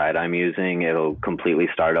shitty site I'm using, it'll completely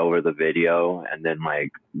start over the video and then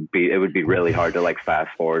like it would be really hard to like fast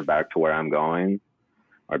forward back to where I'm going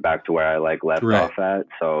or back to where I like left Right. off at.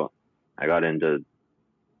 So I got into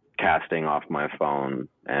casting off my phone,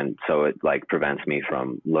 and so it like prevents me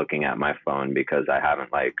from looking at my phone because I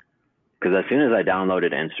haven't like, because as soon as I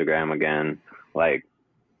downloaded Instagram again, like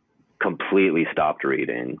completely stopped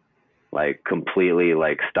reading, like completely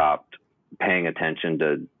like stopped paying attention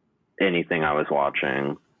to anything I was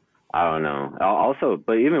watching. I don't know. Also,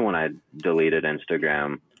 but even when I deleted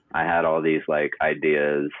Instagram, I had all these like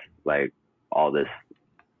ideas, like all this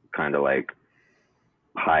kind of like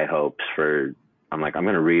high hopes for, I'm like, I'm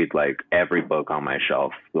going to read like every book on my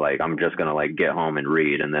shelf. Like, I'm just going to like get home and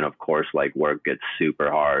read. And then of course, like work gets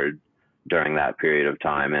super hard during that period of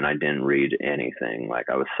time. And I didn't read anything. Like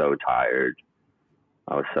I was so tired.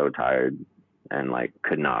 And like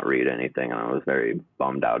could not read anything. And I was very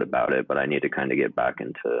bummed out about it, but I need to kind of get back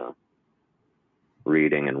into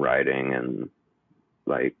reading and writing, and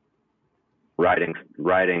like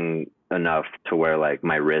writing enough to where like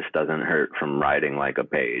my wrist doesn't hurt from writing like a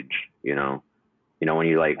page, when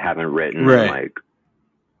you like haven't written in like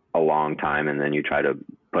a long time and then you try to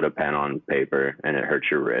put a pen on paper and it hurts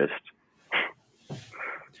your wrist.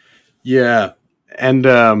 Yeah. And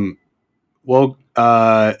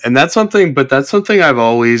and that's something I've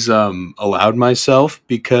always allowed myself,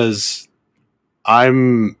 because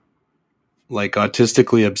I'm like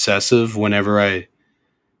autistically obsessive whenever I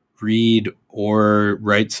read or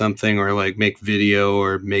write something or like make video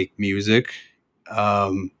or make music,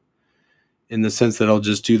 in the sense that I'll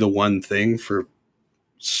just do the one thing for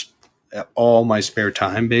all my spare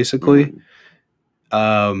time, basically.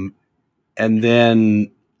 And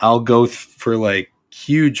then I'll go for like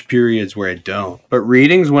huge periods where I don't. But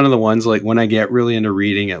reading's one of the ones, like when I get really into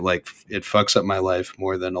reading, it fucks up my life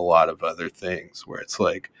more than a lot of other things, where it's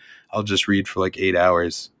like I'll just read for like 8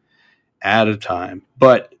 hours at a time.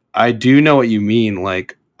 But I do know what you mean.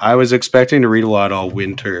 Like I was expecting to read a lot all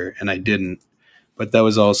winter and I didn't. But that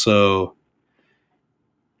was also,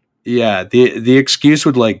 yeah, the excuse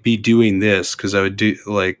would like be doing this, because I would do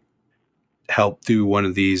like help do one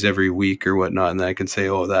of these every week or whatnot, and then I can say,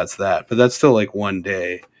 oh, that's that. But that's still like one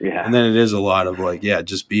day. Yeah. And then it is a lot of like, yeah,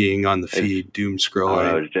 just being on the feed, doom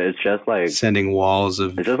scrolling. It's just like sending walls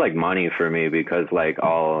of. It's just like money for me, because like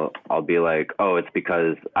I'll be like, oh, it's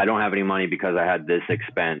because I don't have any money because I had this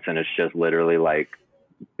expense, and it's just literally like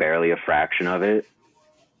barely a fraction of it.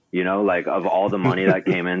 Like of all the money that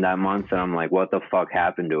came in that month, and I'm like, what the fuck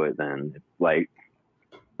happened to it then? Like,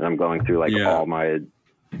 I'm going through like all my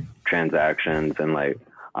transactions, and like,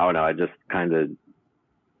 I don't know, I just kind of,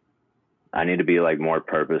 I need to be like more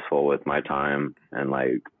purposeful with my time, and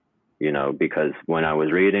like, because when I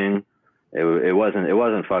was reading, it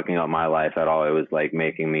wasn't fucking up my life at all. It was like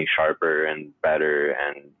making me sharper and better,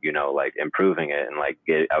 and like improving it, and like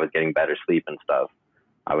I was getting better sleep and stuff.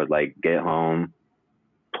 I would like get home,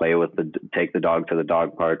 take the dog to the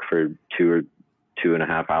dog park for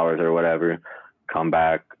 2.5 hours or whatever, come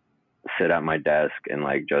back, sit at my desk, and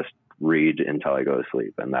like just read until I go to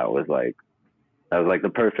sleep. And that was like the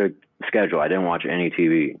perfect schedule. I didn't watch any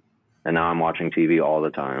TV, and now I'm watching TV all the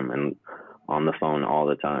time and on the phone all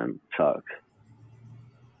the time. Sucks.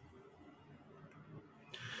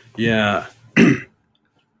 Yeah.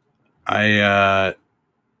 I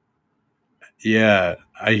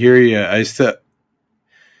hear you. I still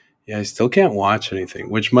can't watch anything,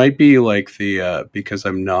 which might be like the because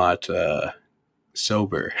I'm not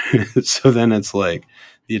sober. So then it's like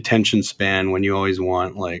the attention span when you always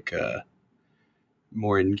want like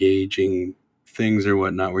more engaging things or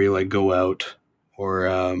whatnot, where you like go out or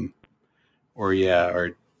or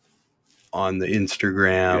on the Yeah,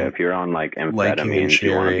 Instagram if you're on like liking and amphetamines,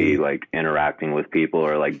 you want to be sharing. like interacting with people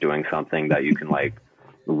or like doing something that you can like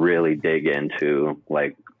really dig into,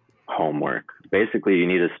 like homework. Basically, you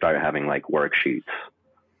need to start having like worksheets.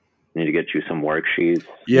 You need to get you some worksheets,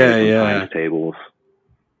 Yeah, maybe some yeah. times tables.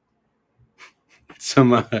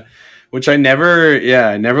 Some which I never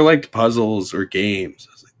liked puzzles or games.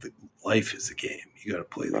 I was like, life is a game. You got to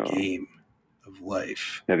play the Bro. game of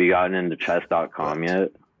life. Have you gotten into chess.com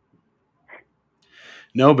yet?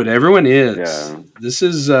 No, but everyone is. Yeah. This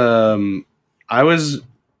is I was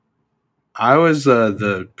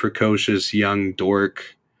the precocious young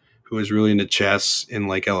dork who was really into chess in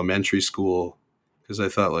like elementary school because I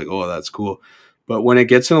thought like, oh, that's cool. But when it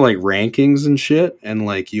gets into like rankings and shit, and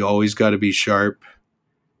like you always got to be sharp,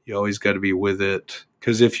 you always got to be with it.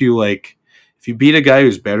 Because if you beat a guy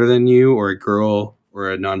who's better than you, or a girl,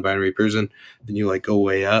 or a non-binary person, then you like go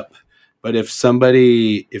way up. But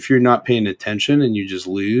if you're not paying attention and you just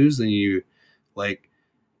lose, then you like,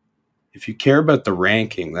 if you care about the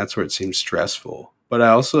ranking, that's where it seems stressful. But I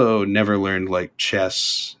also never learned like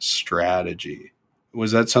chess strategy.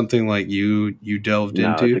 Was that something like you delved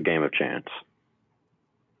No, into? it's a game of chance.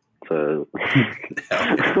 So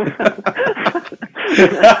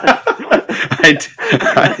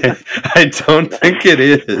I don't think it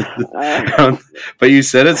is. But you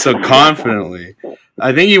said it so confidently.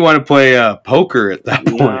 I think you want to play poker at that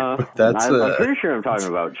point. No, but that's I'm pretty sure I'm talking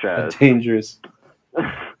about chess. Dangerous.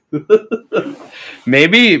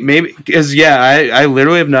 maybe because I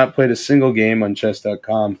literally have not played a single game on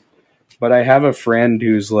chess.com, but I have a friend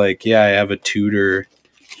who's like, I have a tutor.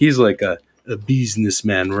 He's like a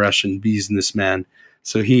businessman, Russian businessman.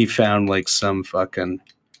 So he found like some fucking,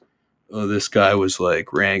 this guy was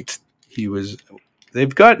like ranked.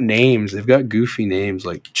 They've got names. They've got goofy names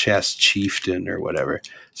like Chess Chieftain or whatever.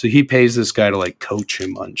 So he pays this guy to like coach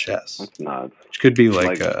him on chess. That's nuts. Which could be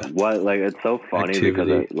like what? Like, it's so funny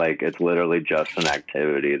activity. because it's literally just an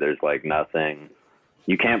activity. There's like nothing.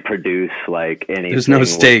 You can't produce like anything. There's no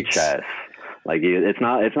stakes. With chess. Like it's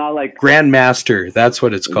not like Grandmaster. That's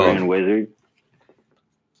what it's called. Grand Wizard.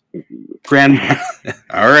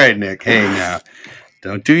 All right, Nick. Hey, now,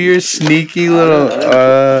 don't do your sneaky little.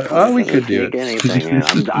 We could do it.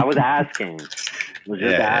 Anything. I was asking.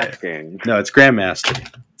 Asking. No, it's Grandmaster.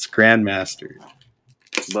 It's Grandmaster.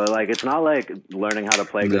 But like, it's not like learning how to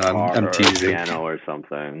play guitar I'm or teasing. piano or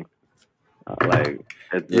something.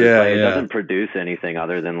 It doesn't produce anything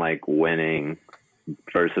other than like winning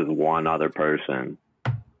versus one other person.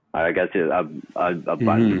 I guess a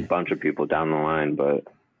bunch of people down the line, but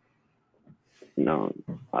no,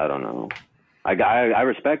 I don't know. I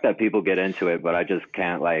respect that people get into it, but I just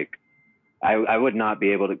can't like. I would not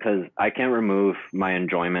be able to, because I can't remove my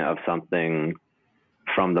enjoyment of something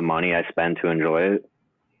from the money I spend to enjoy it.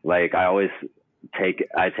 Like I always take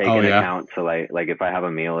account to like if I have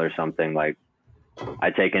a meal or something, like I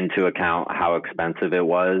take into account how expensive it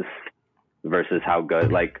was versus how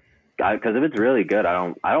good. Like, because if it's really good,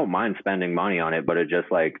 I don't mind spending money on it, but it just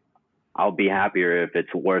like I'll be happier if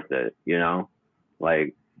it's worth it, you know?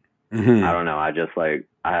 Like I don't know. I just like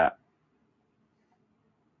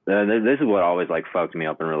this is what always like fucked me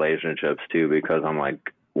up in relationships too, because I'm like,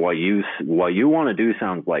 what you want to do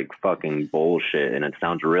sounds like fucking bullshit, and it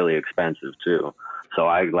sounds really expensive too. So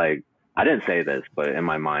I didn't say this, but in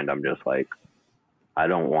my mind I'm just like, I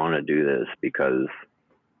don't want to do this because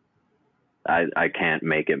I can't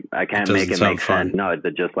make it make sense. No,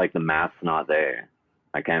 just like the math's not there.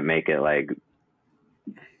 I can't make it like,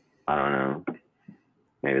 I don't know.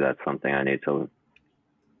 Maybe that's something I need to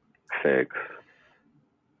fix.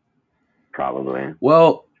 Probably.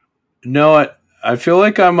 Well, no, I feel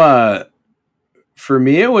like for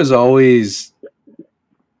me it was always,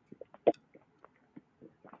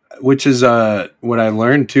 which is what I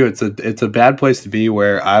learned too. It's a bad place to be,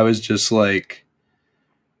 where I was just like,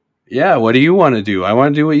 yeah, what do you want to do? I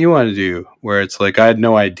want to do what you want to do. Where it's like I had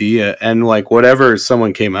no idea, and like whatever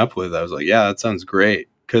someone came up with, I was like, yeah, that sounds great,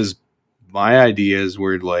 because my ideas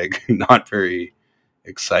were like not very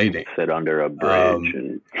exciting. Sit under a bridge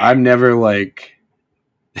and I'm never like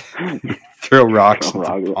throw rocks into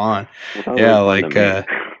the pond.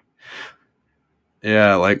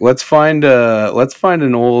 Yeah, like let's find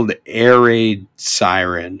an old air raid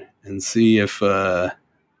siren and see if I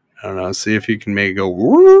don't know, see if you can make it go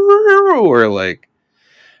or like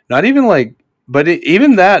not even like, but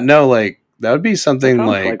even that, no, like that would be something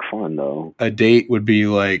like fun though. A date would be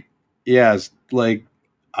like, yeah, like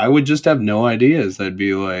I would just have no ideas. I'd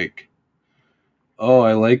be like, oh,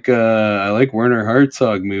 I like Werner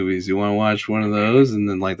Herzog movies. You want to watch one of those? And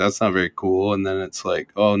then like that's not very cool. And then it's like,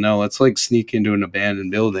 oh no, let's like sneak into an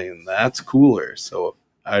abandoned building, and that's cooler. So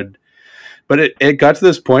but it got to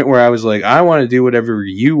this point where I was like, I want to do whatever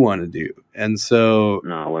you want to do. And so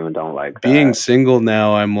No, women don't like being that. single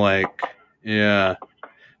now, I'm like, yeah,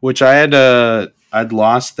 which I'd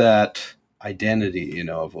lost that identity, you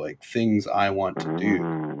know, of like things I want to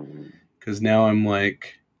do. Because now I'm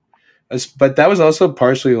like, but that was also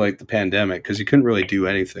partially like the pandemic, because you couldn't really do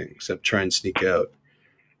anything except try and sneak out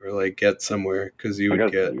or like get somewhere, because you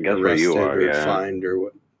would get where you arrested are, or yeah. fined or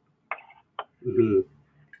what. Mm-hmm.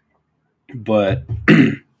 But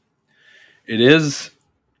it is,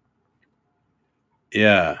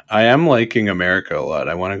 yeah, I am liking America a lot.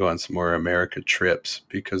 I want to go on some more America trips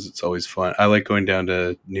because it's always fun. I like going down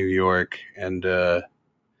to New York, and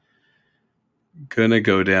gonna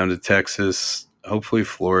go down to Texas, hopefully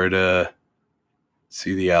Florida,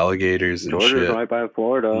 see the alligators and Georgia's shit. right by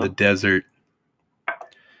Florida. In the desert.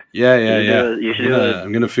 Yeah. You should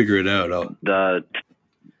I'm gonna figure it out.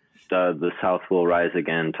 The South Will Rise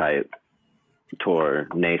Again type tour.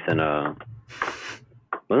 Nathan,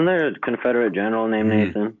 wasn't there a Confederate general named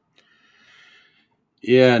Nathan?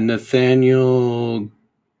 Yeah, Nathaniel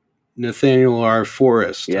R.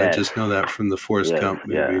 Forrest. Yes. I just know that from the Forrest Gump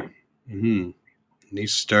movie. Yeah. Mm-hmm. And he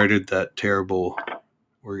started that terrible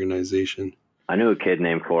organization. I knew a kid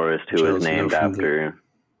named Forrest who was named after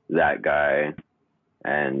that guy,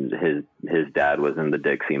 and his dad was in the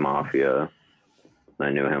Dixie Mafia. I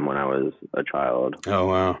knew him when I was a child. Oh,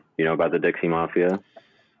 wow. You know about the Dixie Mafia?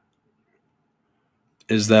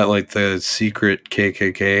 Is that like the secret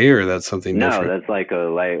KKK, or that's something different? No, that's like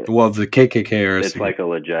well, the KKK are it's like a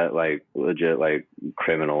legit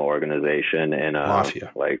criminal organization in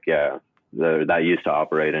Mafia. Like, yeah, that used to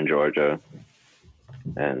operate in Georgia,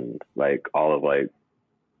 and like all of like,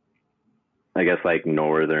 I guess like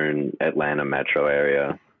northern Atlanta metro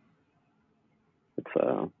area.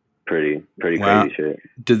 It's pretty crazy shit.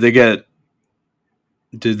 Did they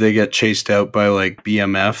get chased out by like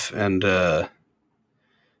BMF and the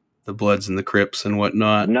Bloods and the Crips and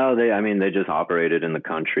whatnot? No, they just operated in the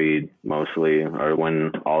country mostly, or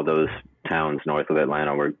when all those towns north of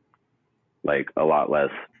Atlanta were like a lot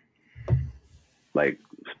less, like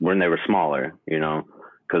when they were smaller, you know,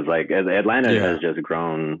 because like Atlanta has just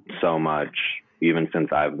grown so much even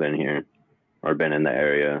since I've been here or been in the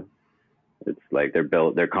area. It's like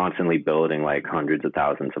they're constantly building like hundreds of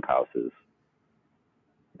thousands of houses.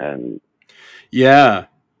 And yeah.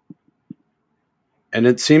 And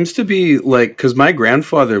it seems to be like, because my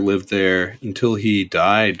grandfather lived there until he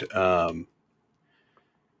died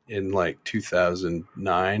in like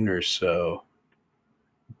 2009 or so.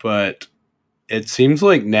 But it seems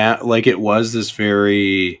like now, like it was this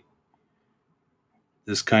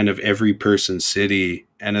kind of every person city,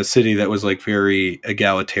 and a city that was like very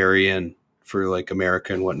egalitarian for like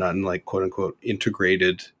America and whatnot, and like quote unquote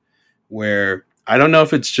integrated, where I don't know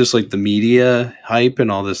if it's just like the media hype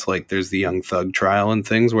and all this, like there's the Young Thug trial and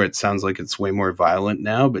things where it sounds like it's way more violent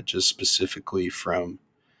now, but just specifically from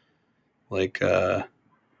like, I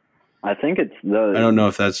think it's I don't know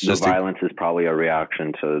if that's the just violence is probably a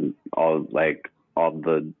reaction to all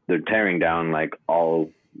they're tearing down like all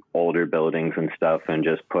older buildings and stuff and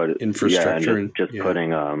just put infrastructure and just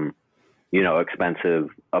putting you know, expensive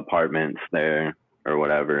apartments there or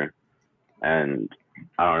whatever. And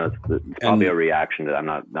I don't know, it's probably a reaction to that.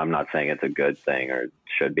 I'm not saying it's a good thing or it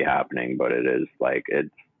should be happening, but it's like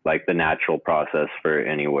the natural process for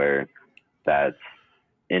anywhere that's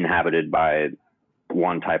inhabited by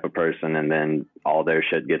one type of person, and then all their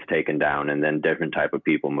shit gets taken down, and then different type of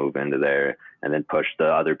people move into there and then push the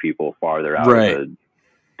other people farther out of the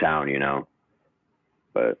town, you know.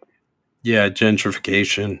 But yeah,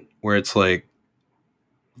 gentrification, where it's like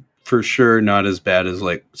for sure not as bad as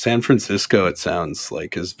like San Francisco, it sounds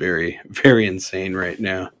like, is very, very insane right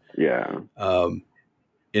now. Yeah.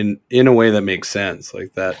 In a way that makes sense.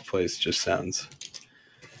 Like that place just sounds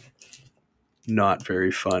not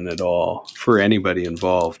very fun at all for anybody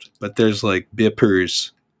involved. But there's like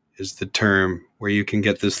bippers is the term, where you can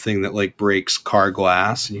get this thing that like breaks car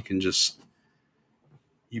glass, and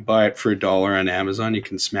you buy it for $1 on Amazon. You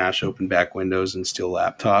can smash open back windows and steal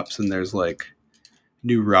laptops. And there's like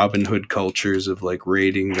new Robin Hood cultures of like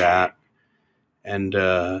raiding that.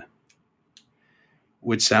 And,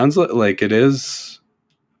 which sounds like it is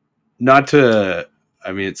not to,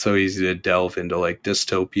 I mean, it's so easy to delve into like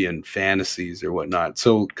dystopian fantasies or whatnot.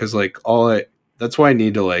 So, cause like that's why I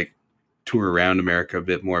need to like tour around America a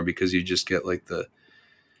bit more, because you just get like the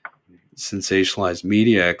sensationalized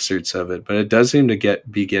media excerpts of it, but it does seem to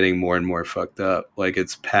be getting more and more fucked up. Like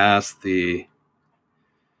it's past the.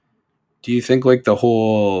 Do you think like the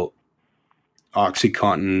whole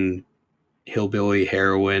OxyContin hillbilly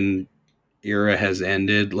heroin era has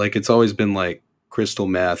ended? Like it's always been like crystal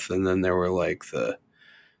meth, and then there were like the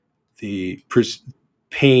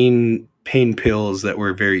pain pills that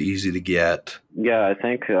were very easy to get. Yeah, I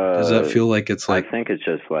think. Does that feel like it's I like? think it's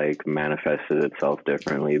just like manifested itself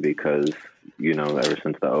differently because ever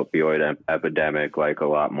since the opioid epidemic, like a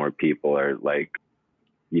lot more people are like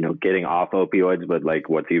getting off opioids, but like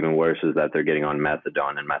what's even worse is that they're getting on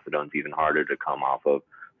methadone, and methadone's even harder to come off of.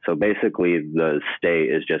 So basically, the state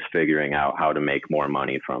is just figuring out how to make more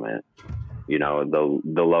money from it.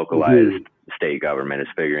 The localized state government is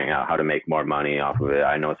figuring out how to make more money off of it.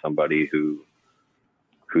 I know somebody who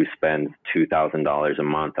spends $2,000 a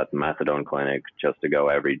month at the methadone clinic just to go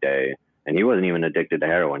every day, and he wasn't even addicted to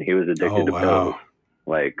heroin. He was addicted to pills.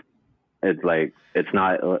 Like it's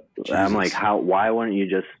not. Jesus. I'm like, why wouldn't you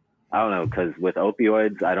just? I don't know, because with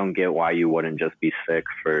opioids, I don't get why you wouldn't just be sick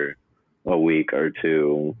for a week or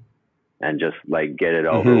two and just like get it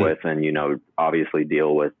over with, and obviously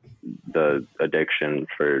deal with the addiction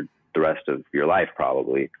for the rest of your life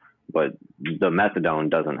probably. But the methadone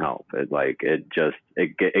doesn't help. It gets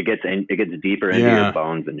deeper into your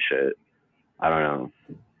bones and shit. I don't know.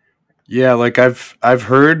 Yeah, like I've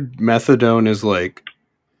heard methadone is like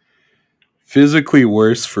physically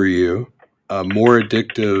worse for you, more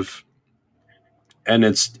addictive, and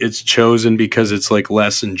it's chosen because it's like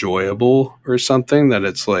less enjoyable or something. That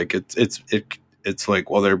it's like it's like,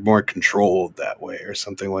 well, they're more controlled that way or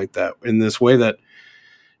something like that, in this way that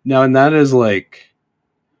now, and that is like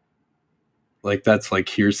that's like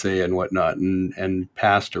hearsay and whatnot and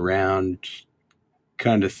passed around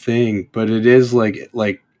kind of thing, but it is like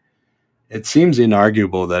it seems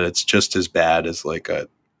inarguable that it's just as bad as like a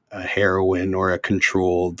heroin or a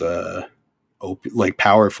controlled like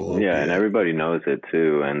powerful opiate. Yeah, and everybody knows it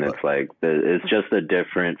too, and it's like it's just a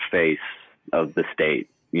different face of the state,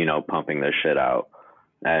 pumping this shit out.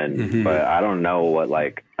 And but I don't know what,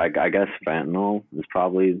 like, I guess fentanyl is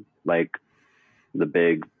probably like the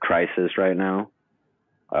big crisis right now.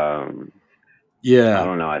 Yeah, I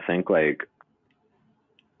don't know. I think like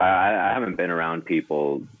I haven't been around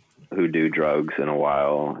people who do drugs in a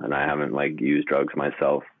while, and I haven't like used drugs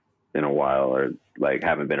myself in a while, or like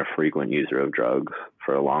haven't been a frequent user of drugs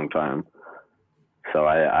for a long time. So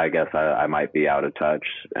I guess I might be out of touch,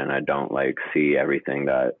 and I don't like see everything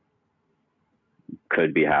that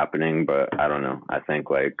could be happening, but I don't know. I think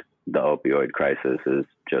like the opioid crisis is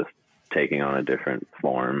just taking on a different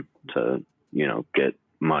form to, get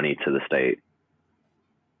money to the state.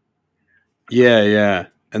 Yeah.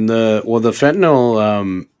 And the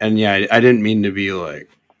fentanyl, and yeah, I didn't mean to be like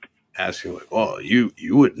asking like, oh, you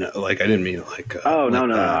would know. Like, I didn't mean like, oh, like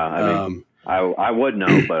no. I mean, I would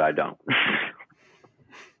know, but I don't.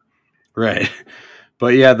 Right.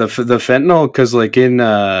 But yeah, the fentanyl, because like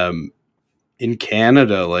in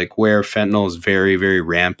Canada, like where fentanyl is very, very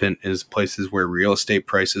rampant is places where real estate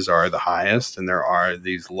prices are the highest, and there are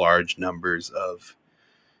these large numbers of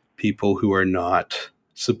people who are not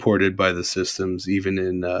supported by the systems, even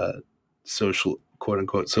in social, quote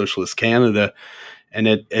unquote, socialist Canada. And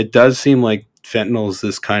it does seem like fentanyl is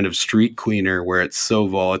this kind of street cleaner where it's so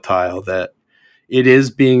volatile that it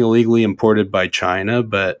is being illegally imported by China,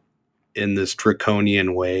 but in this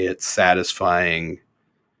draconian way, it's satisfying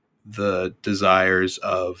the desires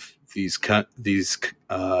of these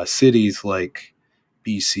cities like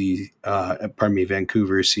BC,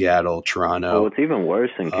 Vancouver, Seattle, Toronto. Well, it's even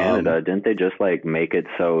worse in Canada. Didn't they just like make it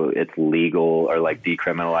so it's legal or like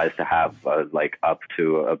decriminalized to have like up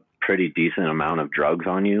to a pretty decent amount of drugs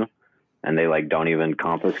on you, and they like don't even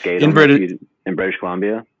confiscate them in British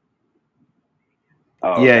Columbia?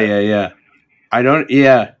 Oh, okay. Yeah. I don't.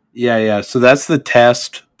 Yeah. So that's the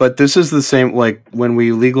test. But this is the same. Like when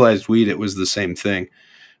we legalized weed, it was the same thing,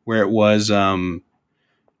 where it was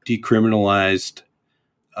decriminalized.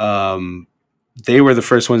 They were the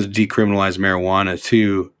first ones to decriminalize marijuana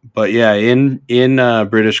too. But yeah, in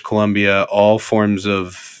British Columbia, all forms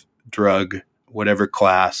of drug, whatever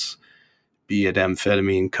class, be it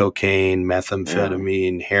amphetamine, cocaine,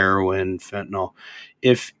 methamphetamine, heroin, fentanyl,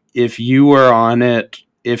 if you are on it,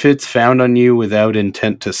 if it's found on you without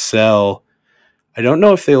intent to sell, I don't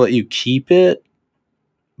know if they let you keep it,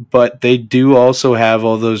 but they do also have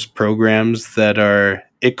all those programs that are,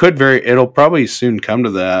 it'll probably soon come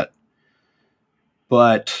to that.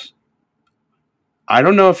 But I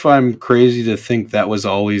don't know if I'm crazy to think that was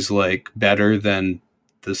always like better than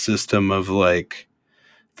the system of like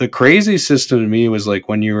the crazy system to me was like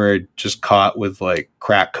when you were just caught with like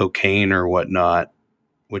crack cocaine or whatnot,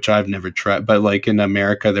 which I've never tried. But like in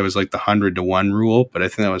America, there was like the 100-to-1 rule, but I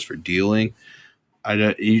think that was for dealing.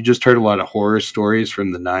 You just heard a lot of horror stories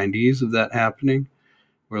from the 90s of that happening,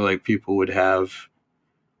 where like people would have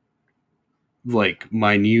like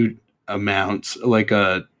minute amounts, like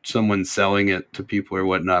someone selling it to people or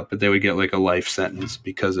whatnot, but they would get like a life sentence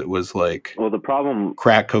because it was like Well, the problem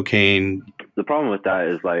crack cocaine with that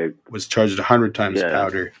is like was charged 100 times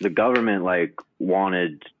powder. The government like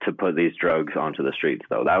wanted to put these drugs onto the streets,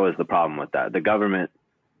 though. That was the problem with that. The government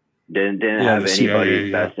didn't have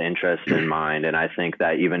anybody's best interest in mind, and I think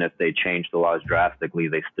that even if they change the laws drastically,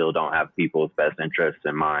 they still don't have people's best interests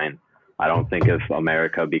in mind. I don't think if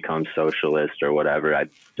America becomes socialist or whatever, I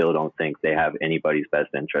still don't think they have anybody's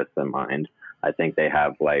best interests in mind. I think they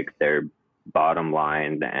have like their bottom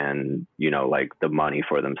line and, you know, like the money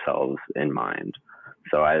for themselves in mind.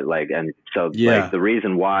 So like the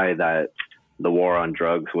reason why that the war on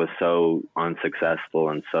drugs was so unsuccessful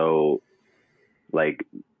and so like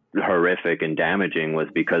horrific and damaging was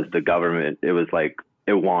because the government, it was like,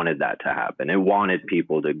 it wanted that to happen. It wanted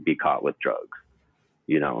people to be caught with drugs.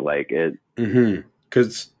 You know, like it.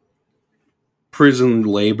 Because prison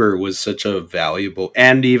labor was such a valuable,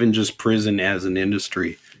 and even just prison as an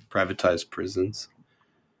industry, privatized prisons.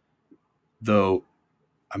 Though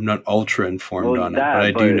I'm not ultra informed on it, but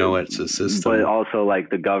I do know it's a system. But also, like,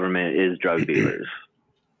 the government is drug dealers.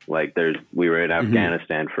 Like, we were in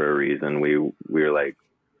Afghanistan for a reason. We were like,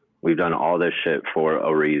 we've done all this shit for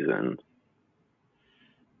a reason.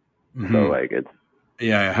 So, like, it's.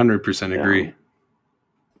 Yeah, I 100% agree. Yeah.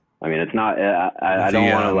 I mean, it's not. I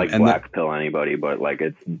don't want to like black pill anybody, but like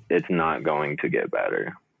it's not going to get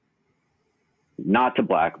better. Not to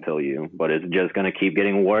black pill you, but it's just going to keep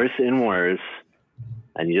getting worse and worse,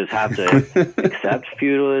 and you just have to accept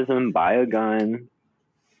feudalism, buy a gun,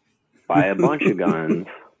 buy a bunch of guns,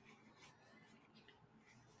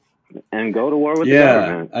 and go to war with the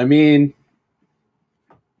government. I mean,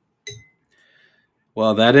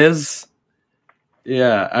 well, that is,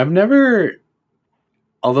 I've never.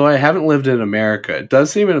 Although I haven't lived in America, it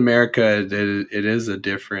does seem in America it is a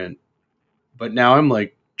different. But now I'm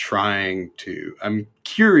like I'm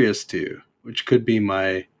curious to, which could be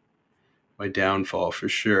my downfall for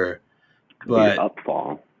sure. But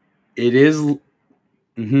upfall. It is,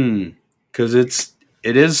 because it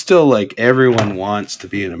is still like everyone wants to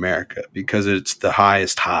be in America because it's the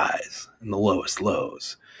highest highs and the lowest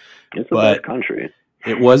lows. It's the best country.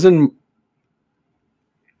 It wasn't.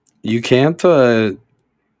 You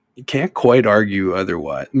can't quite argue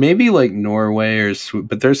otherwise. Maybe like Norway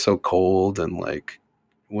but they're so cold and like,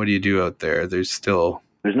 what do you do out there? There's no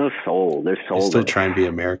soul. There's soul. They still try and be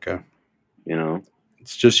America. You know,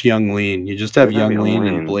 it's just Young Lean. You just have Young Lean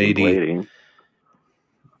and Blady.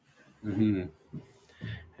 And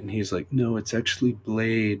he's like, no, it's actually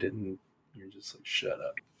Blade, and you're just like, shut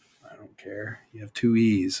up. I don't care. You have 2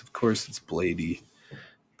 E's. Of course, it's Blady.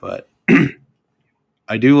 But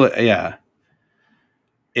I do. Yeah.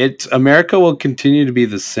 America will continue to be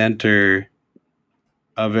the center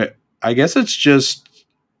of it. I guess it's just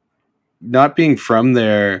not being from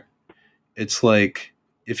there. It's like,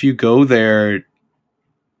 if you go there,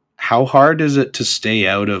 how hard is it to stay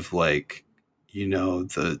out of like, you know,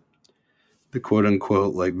 the quote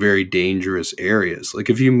unquote, like very dangerous areas? Like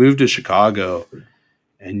if you move to Chicago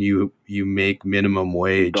and you make minimum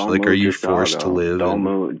wage, like, are you forced to live?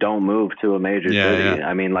 Don't move to a major city. Yeah.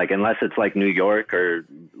 I mean, like, unless it's like New York or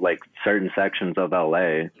like certain sections of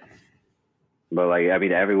LA. But like, I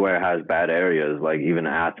mean, everywhere has bad areas. Like even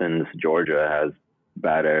Athens, Georgia has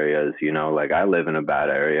bad areas. You know, like I live in a bad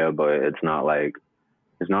area, but it's not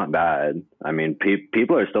bad. I mean,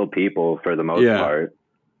 people are still people for the most part.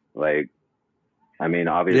 Like, I mean,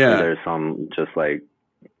 obviously there's some just like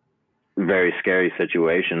very scary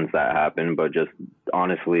situations that happen, but just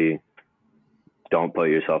honestly don't put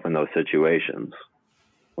yourself in those situations.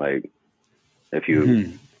 Like if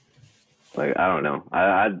you like, I don't know.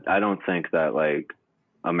 I don't think that like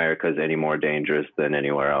America is any more dangerous than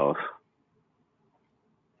anywhere else.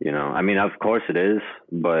 You know, I mean, of course it is,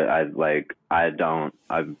 but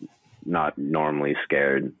I'm not normally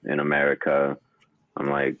scared in America. I'm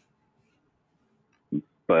like,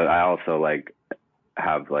 but I also like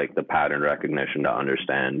have like the pattern recognition to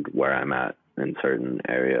understand where I'm at in certain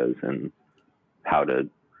areas and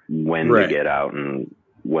when to get out and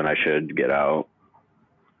when I should get out.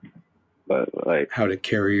 But like how to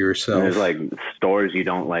carry yourself. There's like stores you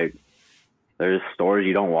don't like. There's stores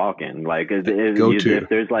you don't walk in. Like if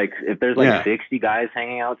there's like 60 guys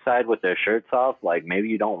hanging outside with their shirts off, like maybe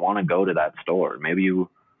you don't want to go to that store. Maybe you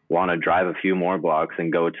want to drive a few more blocks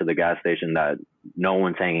and go to the gas station that no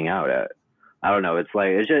one's hanging out at. I don't know. It's like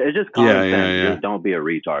it's just common sense. Just don't be a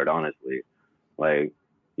retard, honestly. Like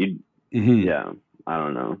you, yeah. I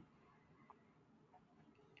don't know.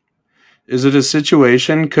 Is it a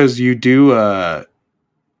situation because you do?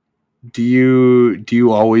 Do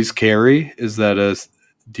you always carry? Is that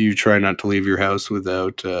do you try not to leave your house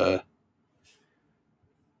without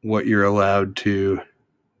what you're allowed to?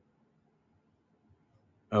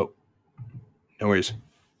 Oh, no worries.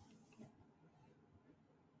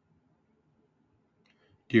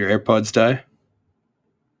 Do your AirPods die?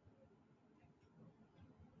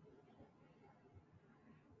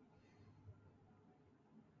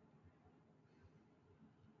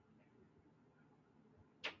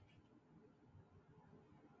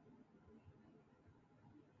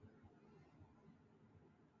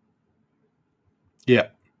 Yeah.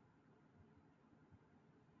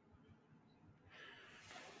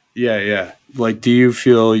 Yeah. Like, do you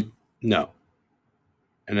feel no?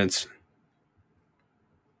 And it's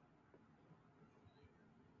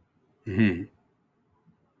a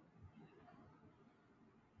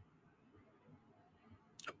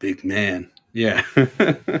big man. Yeah.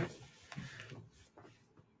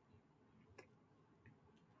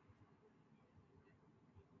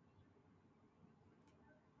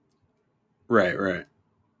 Right.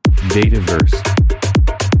 Betaverse.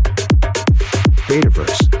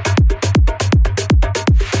 Betaverse.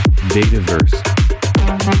 Betaverse.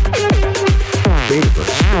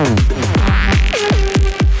 Betaverse.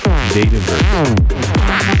 Betaverse.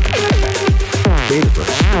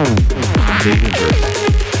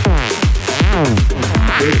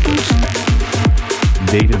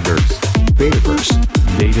 Betaverse. Betaverse. Betaverse. Betaverse.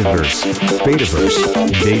 Betaverse.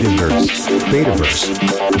 Betaverse. Betaverse. Betaverse. Betaverse.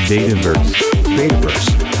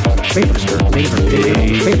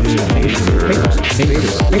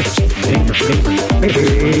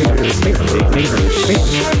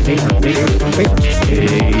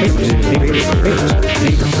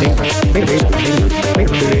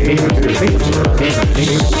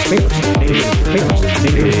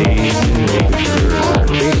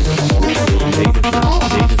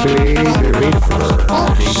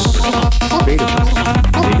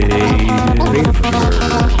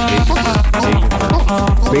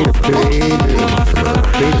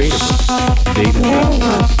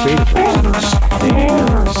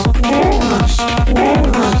 Betaverse.